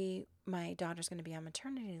year my daughter's going to be on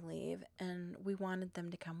maternity leave, and we wanted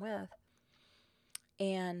them to come with.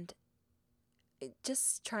 And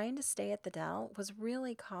just trying to stay at the Del was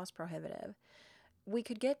really cost prohibitive. We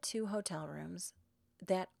could get 2 hotel rooms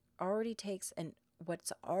that already takes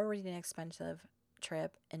what's already an expensive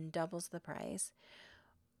trip and doubles the price.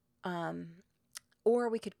 Or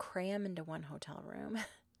we could cram into 1 hotel room,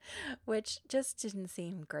 which just didn't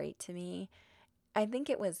seem great to me. I think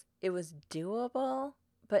it was doable,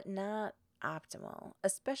 but not optimal,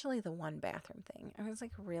 especially the 1 bathroom thing. I was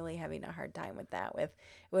like really having a hard time with that. It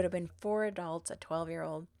would have been 4 adults, a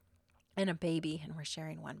 12-year-old, and a baby, and we're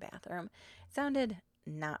sharing 1 bathroom. It sounded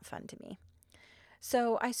not fun to me.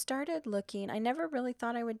 So I started looking. I never really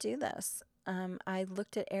thought I would do this. I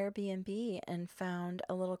looked at Airbnb and found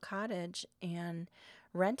a little cottage and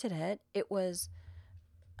rented it. It was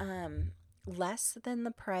less than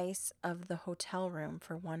the price of the hotel room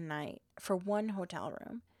for one night, for 1 hotel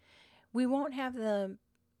room. We won't have the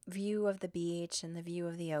view of the beach and the view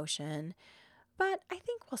of the ocean, but I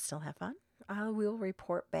think we'll still have fun. We'll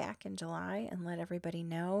report back in July and let everybody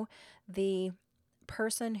know. The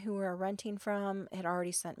person who we're renting from had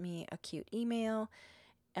already sent me a cute email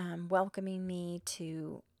welcoming me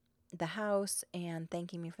to the house and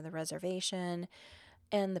thanking me for the reservation.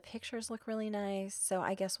 And the pictures look really nice, so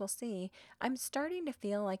I guess we'll see. I'm starting to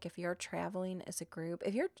feel like if you're traveling as a group,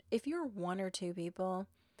 if you're 1 or 2 people,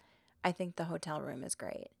 I think the hotel room is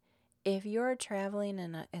great. If you're traveling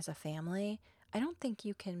as a family, I don't think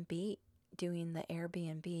you can beat doing the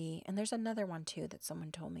Airbnb. And there's another one too that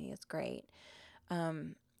someone told me is great.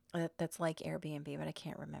 That's like Airbnb, but I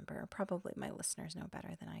can't remember. Probably my listeners know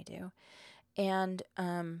better than I do. And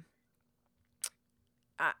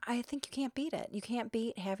I think you can't beat it. You can't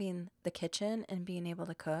beat having the kitchen and being able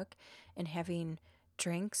to cook and having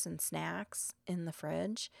drinks and snacks in the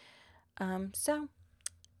fridge. So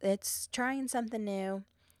it's trying something new,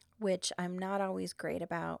 which I'm not always great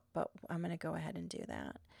about, but I'm going to go ahead and do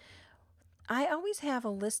that. I always have a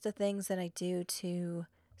list of things that I do to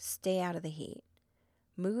stay out of the heat.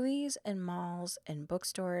 Movies and malls and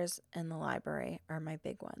bookstores and the library are my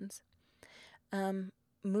big ones. Um,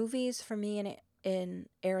 Movies for me in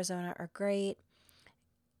Arizona are great.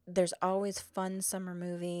 There's always fun summer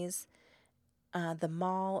movies. The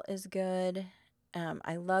mall is good.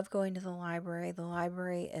 I love going to the library. The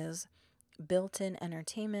library is built in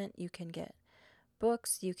entertainment. You can get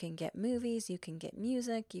books, you can get movies, you can get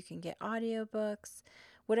music, you can get audiobooks,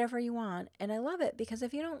 whatever you want. And I love it because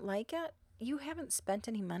if you don't like it, you haven't spent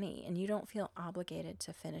any money and you don't feel obligated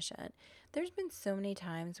to finish it. There's been so many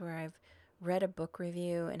times where I've read a book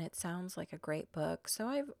review and it sounds like a great book, so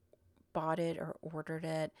I've bought it or ordered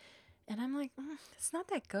it. And I'm like, it's not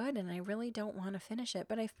that good, and I really don't want to finish it,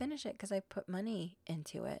 but I finish it because I put money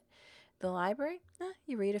into it. The library,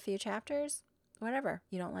 you read a few chapters, whatever.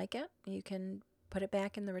 You don't like it, you can put it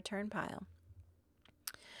back in the return pile.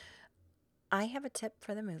 I have a tip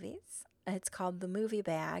for the movies. It's called the movie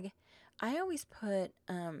bag. I always put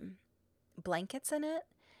blankets in it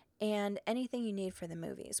and anything you need for the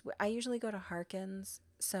movies. I usually go to Harkins,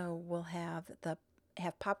 so we'll have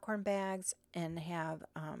popcorn bags and have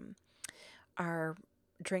our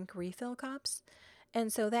drink refill cups.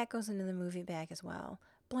 And so that goes into the movie bag as well.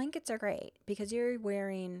 Blankets are great because you're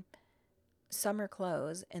wearing summer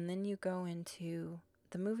clothes and then you go into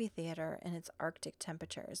the movie theater and it's Arctic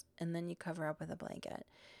temperatures and then you cover up with a blanket.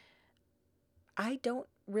 I don't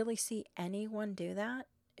really see anyone do that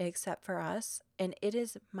except for us, and it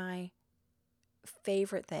is my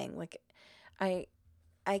favorite thing. Like I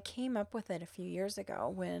I came up with it a few years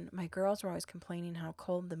ago when my girls were always complaining how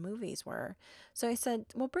cold the movies were. So I said,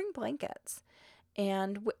 well, bring blankets.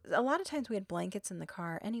 And a lot of times we had blankets in the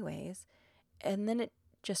car, anyways. And then it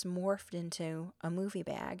just morphed into a movie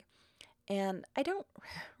bag. And I don't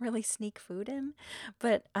really sneak food in,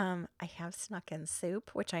 but I have snuck in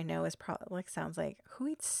soup, which I know is probably like sounds like who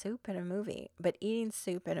eats soup in a movie? But eating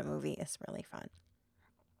soup in a movie is really fun.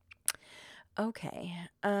 Okay.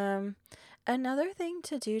 Another thing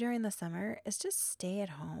to do during the summer is just stay at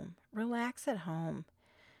home, relax at home,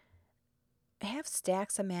 have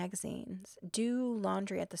stacks of magazines, do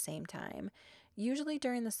laundry at the same time. Usually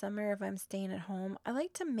during the summer, if I'm staying at home, I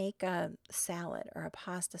like to make a salad or a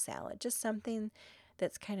pasta salad, just something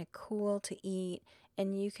that's kind of cool to eat,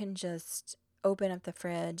 and you can just open up the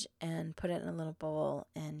fridge and put it in a little bowl,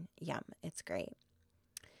 and yum, it's great.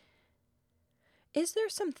 Is there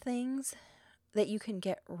some things that you can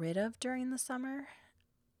get rid of during the summer?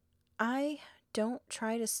 I don't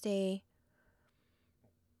try to stay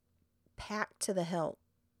packed to the hilt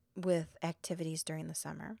with activities during the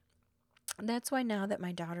summer. That's why now that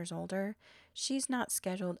my daughter's older, she's not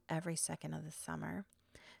scheduled every second of the summer.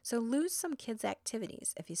 So lose some kids'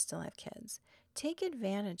 activities if you still have kids. Take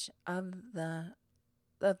advantage of the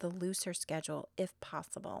looser schedule if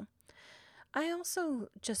possible. I also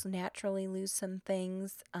just naturally lose some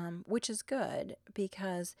things, which is good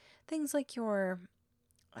because things like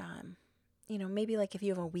um, maybe like if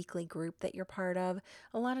you have a weekly group that you're part of,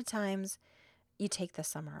 a lot of times you take the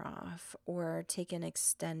summer off or take an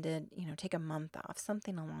extended, take a month off,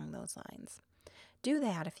 something along those lines. Do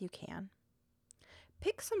that if you can.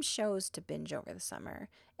 Pick some shows to binge over the summer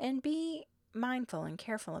and be mindful and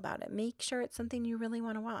careful about it. Make sure it's something you really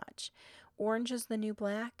want to watch. Orange is the New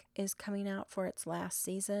Black is coming out for its last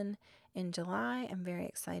season in July. I'm very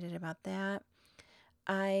excited about that.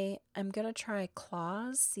 I am gonna try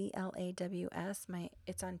Claws, Claws.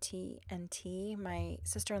 It's on TNT. My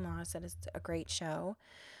sister-in-law said it's a great show.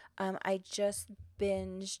 I just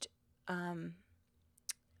binged um,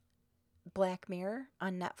 Black Mirror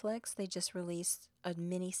on Netflix. They just released a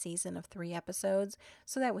mini season of 3 episodes,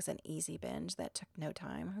 so that was an easy binge. That took no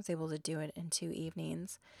time. I was able to do it in 2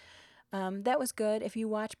 evenings. That was good. If you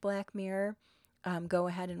watch Black Mirror, go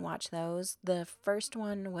ahead and watch those. The first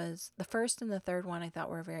and the third one I thought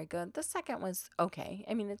were very good. The second was okay.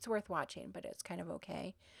 I mean, it's worth watching, but it's kind of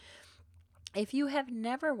okay. If you have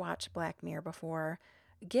never watched Black Mirror before,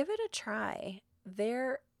 give it a try.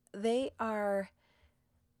 They are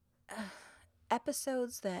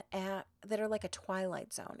episodes that are like a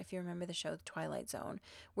Twilight Zone. If you remember the show The Twilight Zone,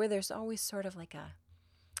 where there's always sort of like a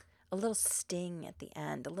little sting at the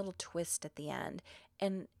end, a little twist at the end.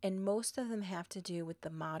 And most of them have to do with the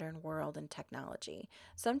modern world and technology.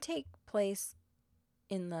 Some take place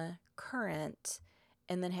in the current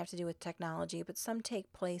and then have to do with technology, but some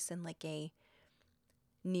take place in like a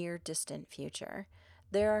near distant future.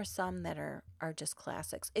 There are some that are just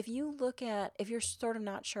classics. If you're sort of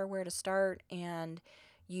not sure where to start and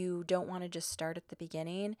you don't want to just start at the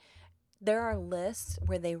beginning, there are lists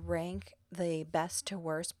where they rank the best to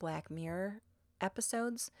worst Black Mirror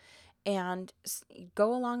episodes and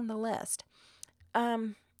go along the list.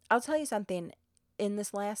 Um, I'll tell you something. In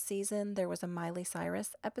this last season, there was a Miley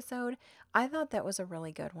Cyrus episode. I thought that was a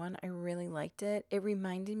really good one. I really liked it. It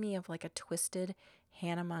reminded me of like a twisted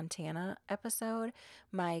Hannah Montana episode.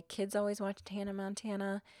 My kids always watched Hannah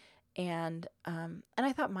Montana, and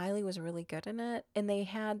I thought Miley was really good in it. And they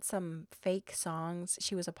had some fake songs.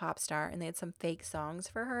 She was a pop star, and they had some fake songs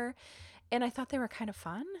for her, and I thought they were kind of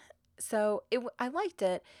fun. So I liked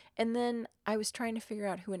it. And then I was trying to figure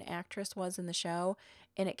out who an actress was in the show,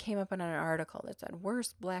 and it came up in an article that said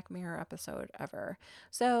worst Black Mirror episode ever.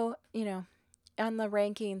 So, on the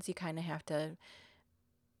rankings, you kind of have to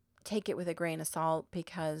take it with a grain of salt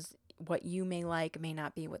because what you may like may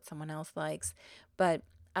not be what someone else likes. But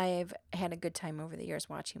I've had a good time over the years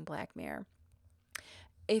watching Black Mirror.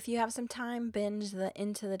 If you have some time, binge the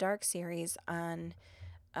Into the Dark series on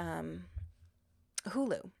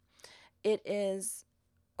Hulu. It is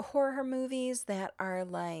horror movies that are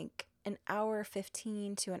like an hour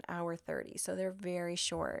 15 to an hour 30. So they're very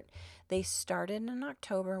short. They started in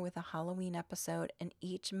October with a Halloween episode, and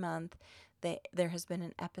each month there has been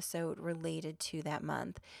an episode related to that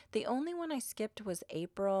month. The only one I skipped was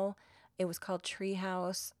April. It was called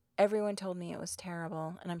Treehouse. Everyone told me it was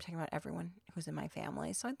terrible, and I'm talking about everyone who's in my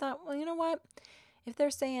family. So I thought, well, you know what? If they're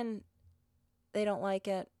saying they don't like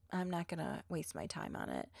it, I'm not going to waste my time on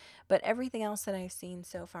it. But everything else that I've seen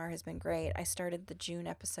so far has been great. I started the June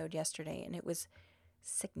episode yesterday, and it was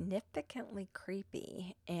significantly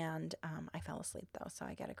creepy. And I fell asleep, though, so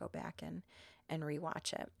I got to go back and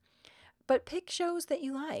rewatch it. But pick shows that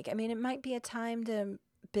you like. I mean, it might be a time to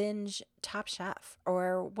binge Top Chef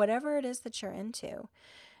or whatever it is that you're into.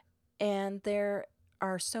 And there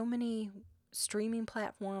are so many streaming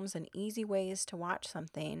platforms and easy ways to watch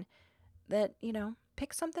something that,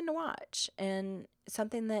 pick something to watch and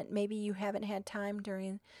something that maybe you haven't had time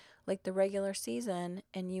during like the regular season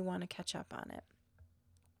and you want to catch up on it.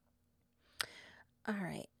 All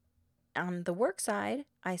right. On the work side,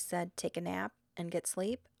 I said take a nap and get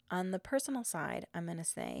sleep. On the personal side, I'm going to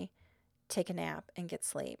say take a nap and get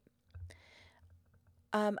sleep.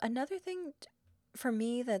 Another thing for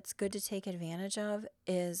me that's good to take advantage of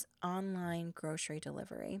is online grocery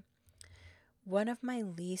delivery. One of my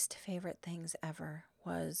least favorite things ever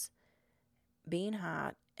was being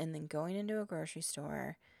hot and then going into a grocery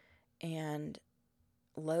store and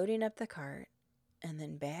loading up the cart and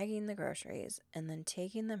then bagging the groceries and then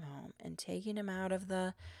taking them home and taking them out of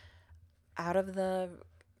the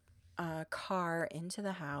car into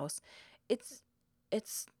the house. It's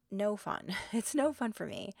no fun. It's no fun for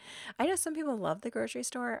me. I know some people love the grocery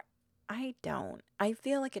store. I don't. I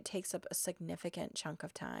feel like it takes up a significant chunk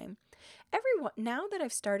of time. Now that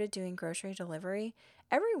I've started doing grocery delivery,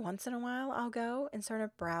 every once in a while I'll go and sort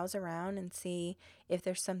of browse around and see if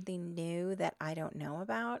there's something new that I don't know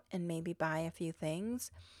about and maybe buy a few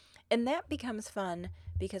things. And that becomes fun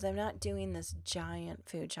because I'm not doing this giant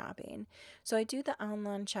food shopping. So I do the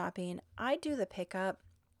online shopping, I do the pickup.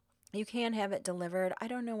 You can have it delivered. I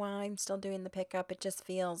don't know why I'm still doing the pickup. It just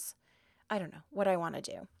feels, I don't know, what I want to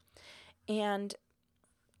do. And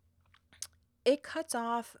it cuts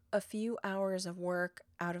off a few hours of work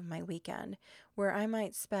out of my weekend where I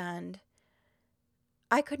might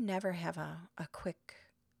I could never have a quick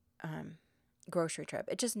grocery trip.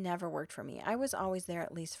 It just never worked for me. I was always there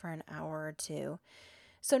at least for an hour or two.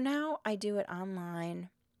 So now I do it online,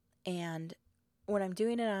 and when I'm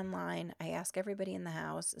doing it online, I ask everybody in the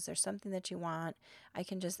house, is there something that you want? I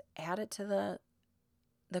can just add it to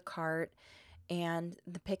the cart and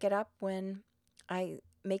pick it up when I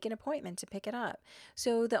make an appointment to pick it up.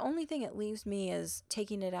 So the only thing it leaves me is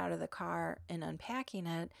taking it out of the car and unpacking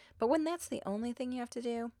it. But when that's the only thing you have to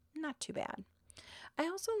do, not too bad. I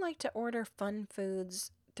also like to order fun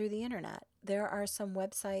foods through the internet. There are some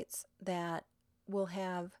websites that will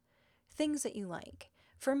have things that you like.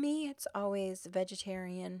 For me, it's always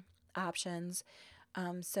vegetarian options.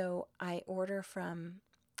 So I order from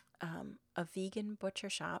a vegan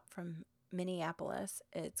butcher shop from Minneapolis.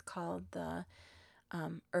 It's called the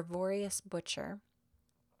Hervorious Butcher.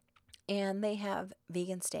 And they have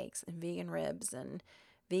vegan steaks and vegan ribs and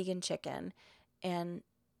vegan chicken and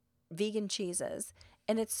vegan cheeses.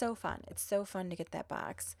 And it's so fun. It's so fun to get that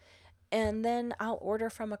box. And then I'll order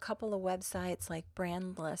from a couple of websites like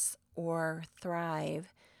Brandless or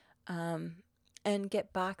Thrive. and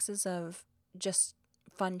get boxes of just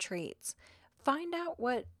fun treats. Find out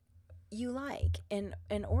what you like and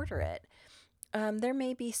order it. There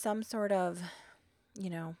may be some sort of, you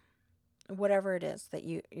know, whatever it is that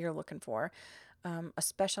you're looking for, a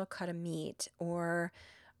special cut of meat or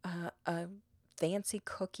a fancy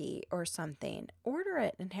cookie or something. Order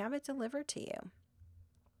it and have it delivered to you.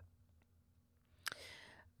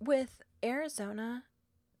 With Arizona,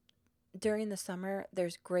 during the summer,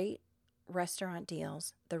 there's great restaurant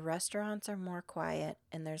deals. The restaurants are more quiet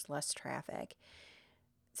and there's less traffic.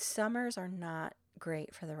 Summers are not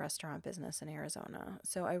great for the restaurant business in Arizona.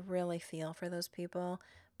 So I really feel for those people.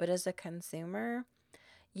 But as a consumer,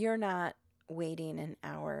 you're not waiting an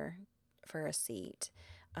hour for a seat.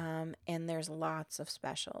 And there's lots of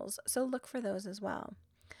specials. So look for those as well.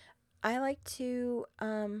 I like to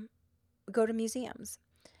go to museums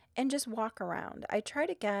and just walk around.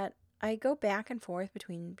 I go back and forth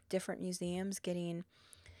between different museums getting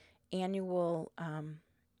annual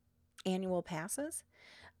annual passes.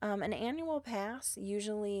 An annual pass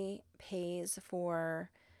usually pays for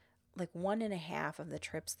like 1.5 of the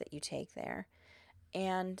trips that you take there.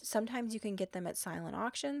 And sometimes you can get them at silent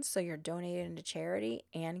auctions, so you're donating to charity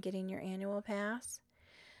and getting your annual pass.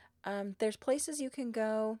 There's places you can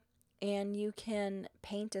go and you can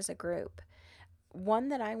paint as a group. One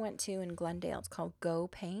that I went to in Glendale, it's called Go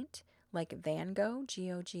Paint, like Van Gogh,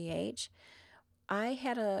 Gogh. I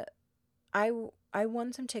had a I I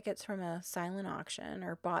won some tickets from a silent auction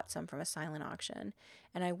or bought some from a silent auction,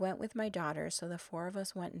 and I went with my daughter, so the four of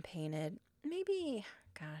us went and painted. Maybe,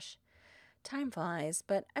 gosh, time flies,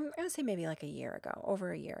 but I'm going to say maybe like a year ago,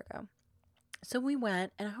 over a year ago. So we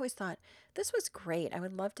went, and I always thought this was great. I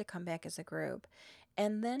would love to come back as a group.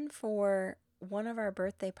 And then for one of our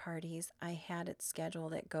birthday parties, I had it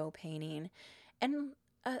scheduled at Go Painting, and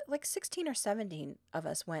like 16 or 17 of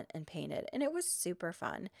us went and painted, and it was super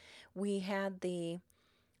fun. We had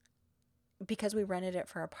because we rented it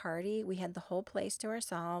for a party, we had the whole place to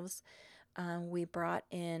ourselves. We brought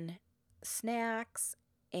in snacks,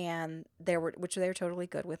 and which they were totally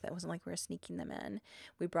good with. It wasn't like we were sneaking them in.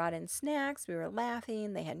 We brought in snacks. We were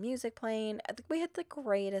laughing. They had music playing. We had the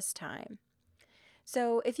greatest time.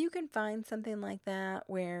 So if you can find something like that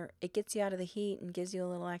where it gets you out of the heat and gives you a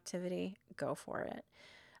little activity, go for it.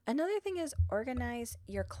 Another thing is organize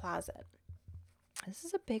your closet. This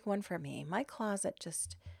is a big one for me. My closet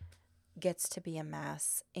just gets to be a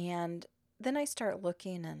mess. And then I start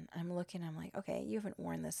looking, and I'm like, okay, you haven't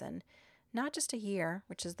worn this in not just a year,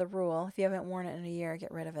 which is the rule. If you haven't worn it in a year,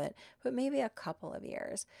 get rid of it, but maybe a couple of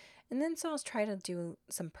years. And then so I'll try to do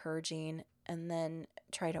some purging and then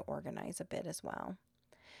try to organize a bit as well.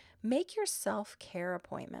 Make your self-care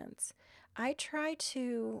appointments. I try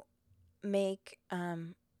to make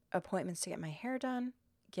appointments to get my hair done,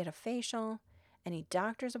 get a facial, any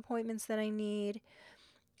doctor's appointments that I need,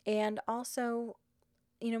 and also,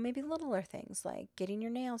 maybe littler things like getting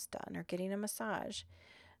your nails done or getting a massage.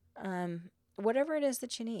 Whatever it is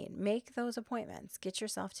that you need, make those appointments. Get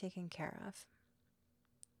yourself taken care of.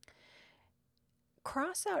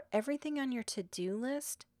 Cross out everything on your to-do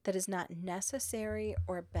list that is not necessary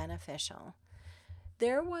or beneficial.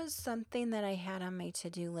 There was something that I had on my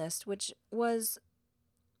to-do list,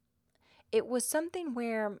 it was something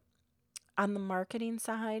where on the marketing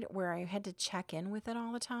side where I had to check in with it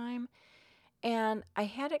all the time. And I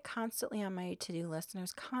had it constantly on my to-do list, and I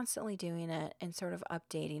was constantly doing it and sort of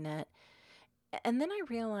updating it. And then I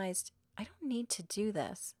realized I don't need to do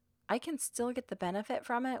this. I can still get the benefit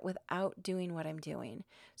from it without doing what I'm doing.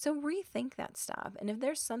 So rethink that stuff. And if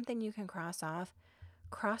there's something you can cross off,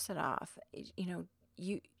 cross it off.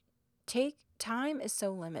 You take time is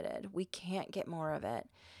so limited. We can't get more of it.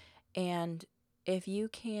 And if you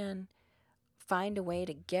can find a way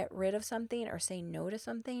to get rid of something or say no to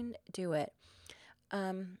something, do it.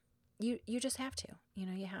 You just have to.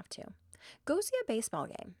 You have to. Go see a baseball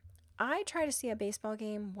game. I try to see a baseball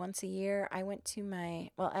game once a year. I went to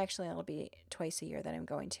actually it'll be twice a year that I'm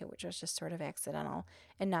going to, which was just sort of accidental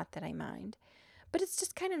and not that I mind. But it's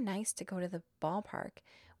just kind of nice to go to the ballpark.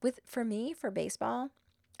 For me, for baseball,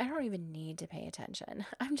 I don't even need to pay attention.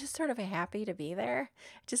 I'm just sort of happy to be there.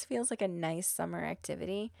 It just feels like a nice summer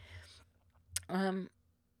activity. And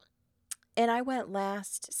I went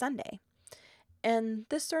last Sunday. And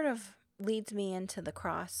this sort of leads me into the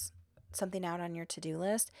cross something out on your to-do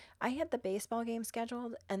list. I had the baseball game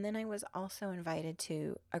scheduled, and then I was also invited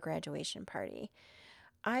to a graduation party.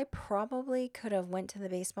 I probably could have went to the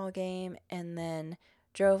baseball game and then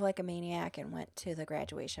drove like a maniac and went to the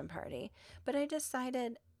graduation party. But I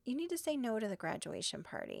decided you need to say no to the graduation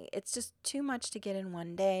party. It's just too much to get in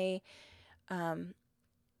one day. Um,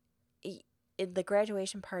 the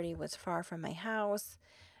graduation party was far from my house,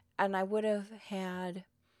 and I would have had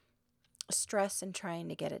stress in trying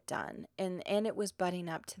to get it done. And it was butting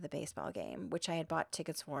up to the baseball game, which I had bought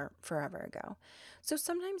tickets for forever ago. So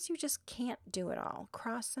sometimes you just can't do it all.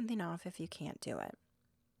 Cross something off if you can't do it.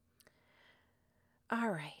 All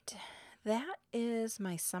right. That is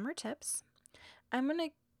my summer tips. I'm going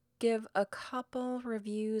to give a couple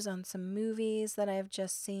reviews on some movies that I've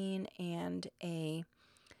just seen and a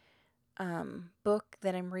book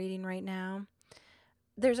that I'm reading right now.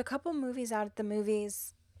 There's a couple movies out at the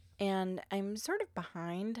movies, and I'm sort of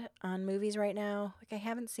behind on movies right now. Like, I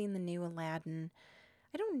haven't seen the new Aladdin.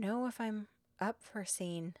 I don't know if I'm up for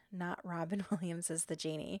seeing not Robin Williams as the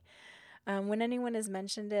genie. When anyone has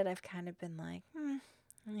mentioned it, I've kind of been like,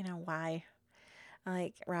 why?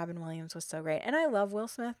 Like, Robin Williams was so great. And I love Will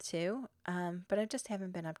Smith too, but I just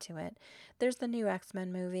haven't been up to it. There's the new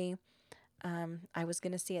X-Men movie. I was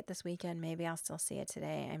going to see it this weekend. Maybe I'll still see it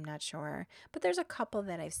today. I'm not sure. But there's a couple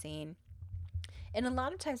that I've seen. And a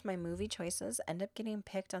lot of times my movie choices end up getting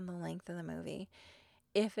picked on the length of the movie.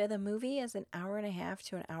 If the movie is an hour and a half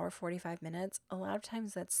to an hour 45 minutes, a lot of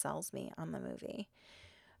times that sells me on the movie.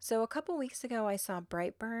 So a couple weeks ago, I saw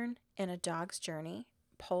Brightburn and A Dog's Journey,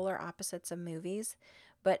 polar opposites of movies.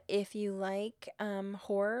 But if you like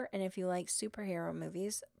horror and if you like superhero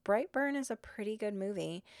movies, Brightburn is a pretty good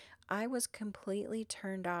movie. I was completely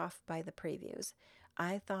turned off by the previews.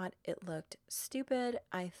 I thought it looked stupid.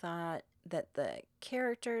 I thought that the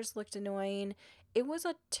characters looked annoying. It was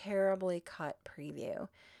a terribly cut preview.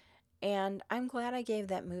 And I'm glad I gave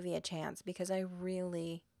that movie a chance because I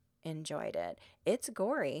really enjoyed it. It's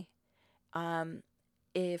gory.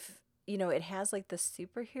 If it has like the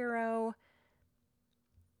superhero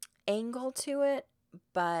angle to it,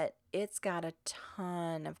 but it's got a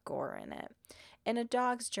ton of gore in it. And A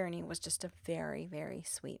Dog's Journey was just a very, very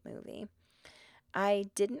sweet movie. I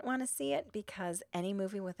didn't want to see it because any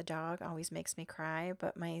movie with a dog always makes me cry,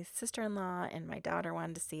 but my sister-in-law and my daughter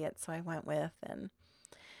wanted to see it, so I went with, and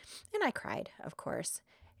I cried, of course.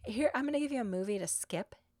 Here, I'm going to give you a movie to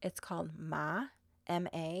skip. It's called Ma,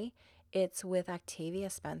 M-A. It's with Octavia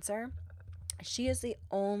Spencer. She is the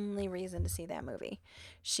only reason to see that movie.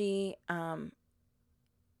 She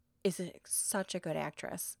is such a good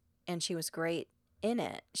actress, and she was great in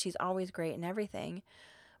it. She's always great in everything.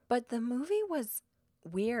 But the movie was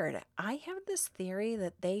weird. I have this theory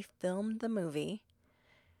that they filmed the movie.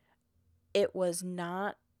 It was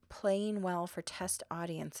not playing well for test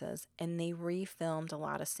audiences, and they refilmed a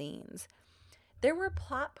lot of scenes. There were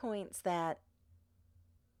plot points that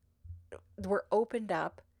were opened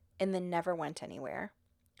up and then never went anywhere.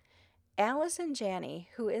 Allison Janney,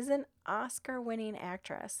 who is an Oscar-winning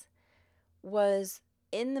actress, was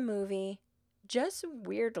in the movie, just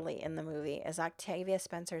weirdly in the movie, as Octavia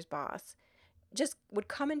Spencer's boss. Just would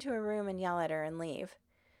come into a room and yell at her and leave.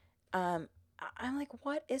 I'm like,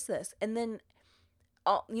 what is this? And then,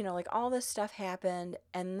 all this stuff happened,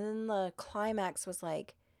 and then the climax was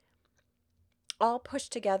like all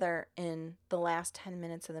pushed together in the last 10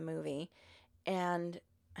 minutes of the movie. And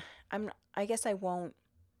I guess I won't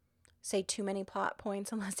say too many plot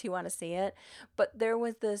points unless you want to see it, but there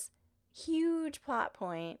was this huge plot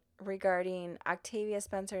point regarding Octavia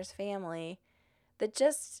Spencer's family that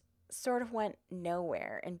just sort of went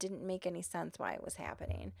nowhere and didn't make any sense why it was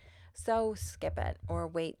happening. So skip it or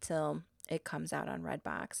wait till it comes out on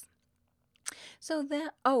Redbox. So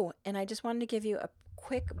and I just wanted to give you a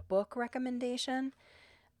quick book recommendation.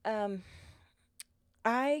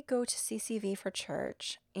 I go to CCV for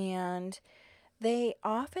church, and they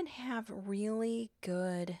often have really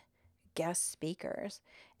good guest speakers.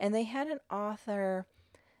 And they had an author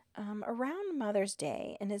around Mother's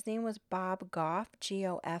Day, and his name was Bob Goff,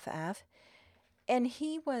 Goff. And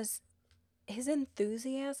his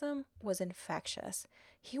enthusiasm was infectious.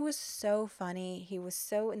 He was so funny. He was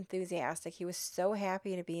so enthusiastic. He was so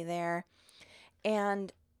happy to be there.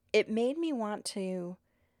 And it made me want to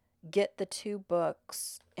get the 2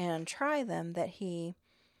 books and try them that he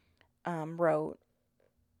wrote.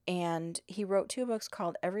 And he wrote 2 books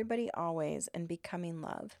called Everybody Always and Becoming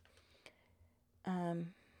Love.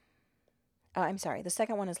 I'm sorry. The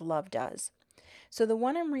second one is Love Does. So the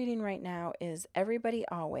one I'm reading right now is Everybody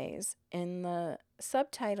Always, and the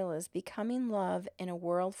subtitle is Becoming Love in a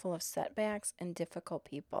World Full of Setbacks and Difficult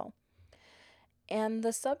People. And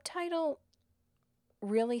the subtitle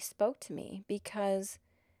really spoke to me because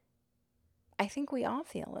I think we all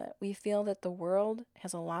feel it. We feel that the world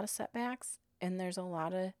has a lot of setbacks and there's a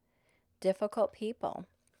lot of difficult people.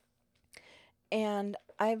 And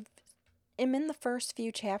I'm in the first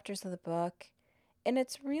few chapters of the book, and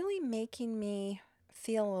it's really making me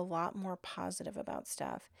feel a lot more positive about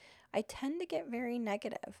stuff. I tend to get very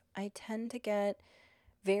negative. I tend to get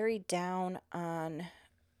very down on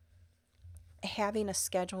having a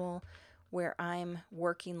schedule where I'm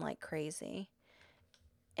working like crazy.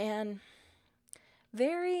 And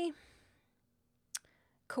very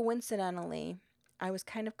coincidentally, I was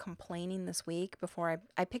kind of complaining this week before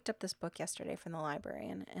I picked up this book yesterday from the library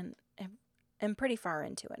and I'm pretty far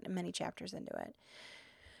into it, many chapters into it.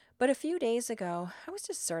 But a few days ago, I was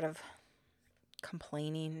just sort of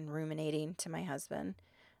complaining and ruminating to my husband.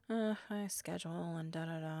 My schedule and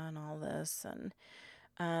da-da-da and all this.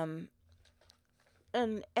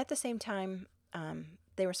 And at the same time,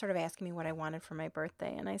 they were sort of asking me what I wanted for my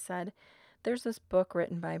birthday. And I said, there's this book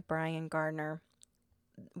written by Brian Gardner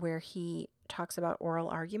where he talks about oral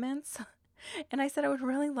arguments. And I said I would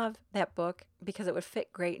really love that book because it would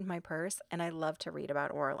fit great in my purse, and I love to read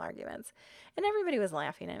about oral arguments. And everybody was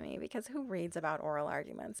laughing at me because who reads about oral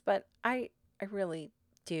arguments? But I really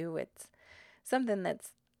do. It's something that's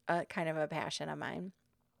kind of a passion of mine.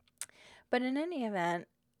 But in any event,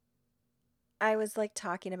 I was like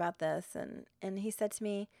talking about this, and he said to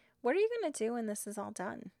me, "What are you going to do when this is all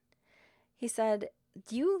done?" He said,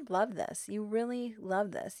 "You love this. You really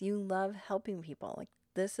love this. You love helping people. Like,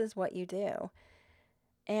 this is what you do."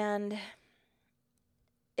 And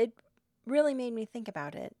it really made me think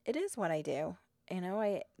about it. It is what I do.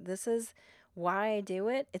 This is why I do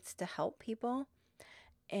it. It's to help people.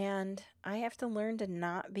 And I have to learn to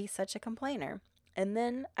not be such a complainer. And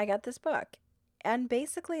then I got this book. And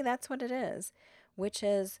basically that's what it is, which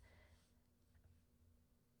is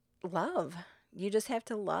love. You just have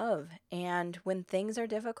to love. And when things are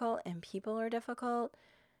difficult and people are difficult,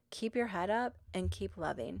 keep your head up and keep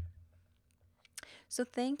loving. So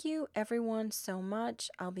thank you everyone so much.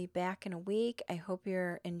 I'll be back in a week. I hope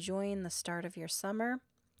you're enjoying the start of your summer.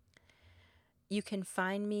 You can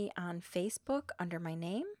find me on Facebook under my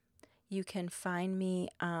name. You can find me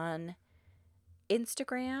on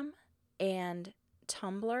Instagram and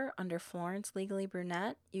Tumblr under Florence Legally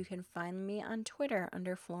Brunette. You can find me on Twitter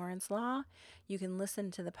under Florence Law. You can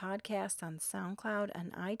listen to the podcast on SoundCloud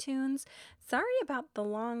and iTunes. Sorry about the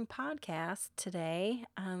long podcast today.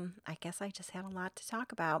 I guess I just had a lot to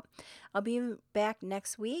talk about. I'll be back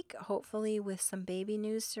next week, hopefully with some baby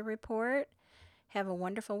news to report. Have a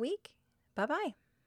wonderful week. Bye-bye.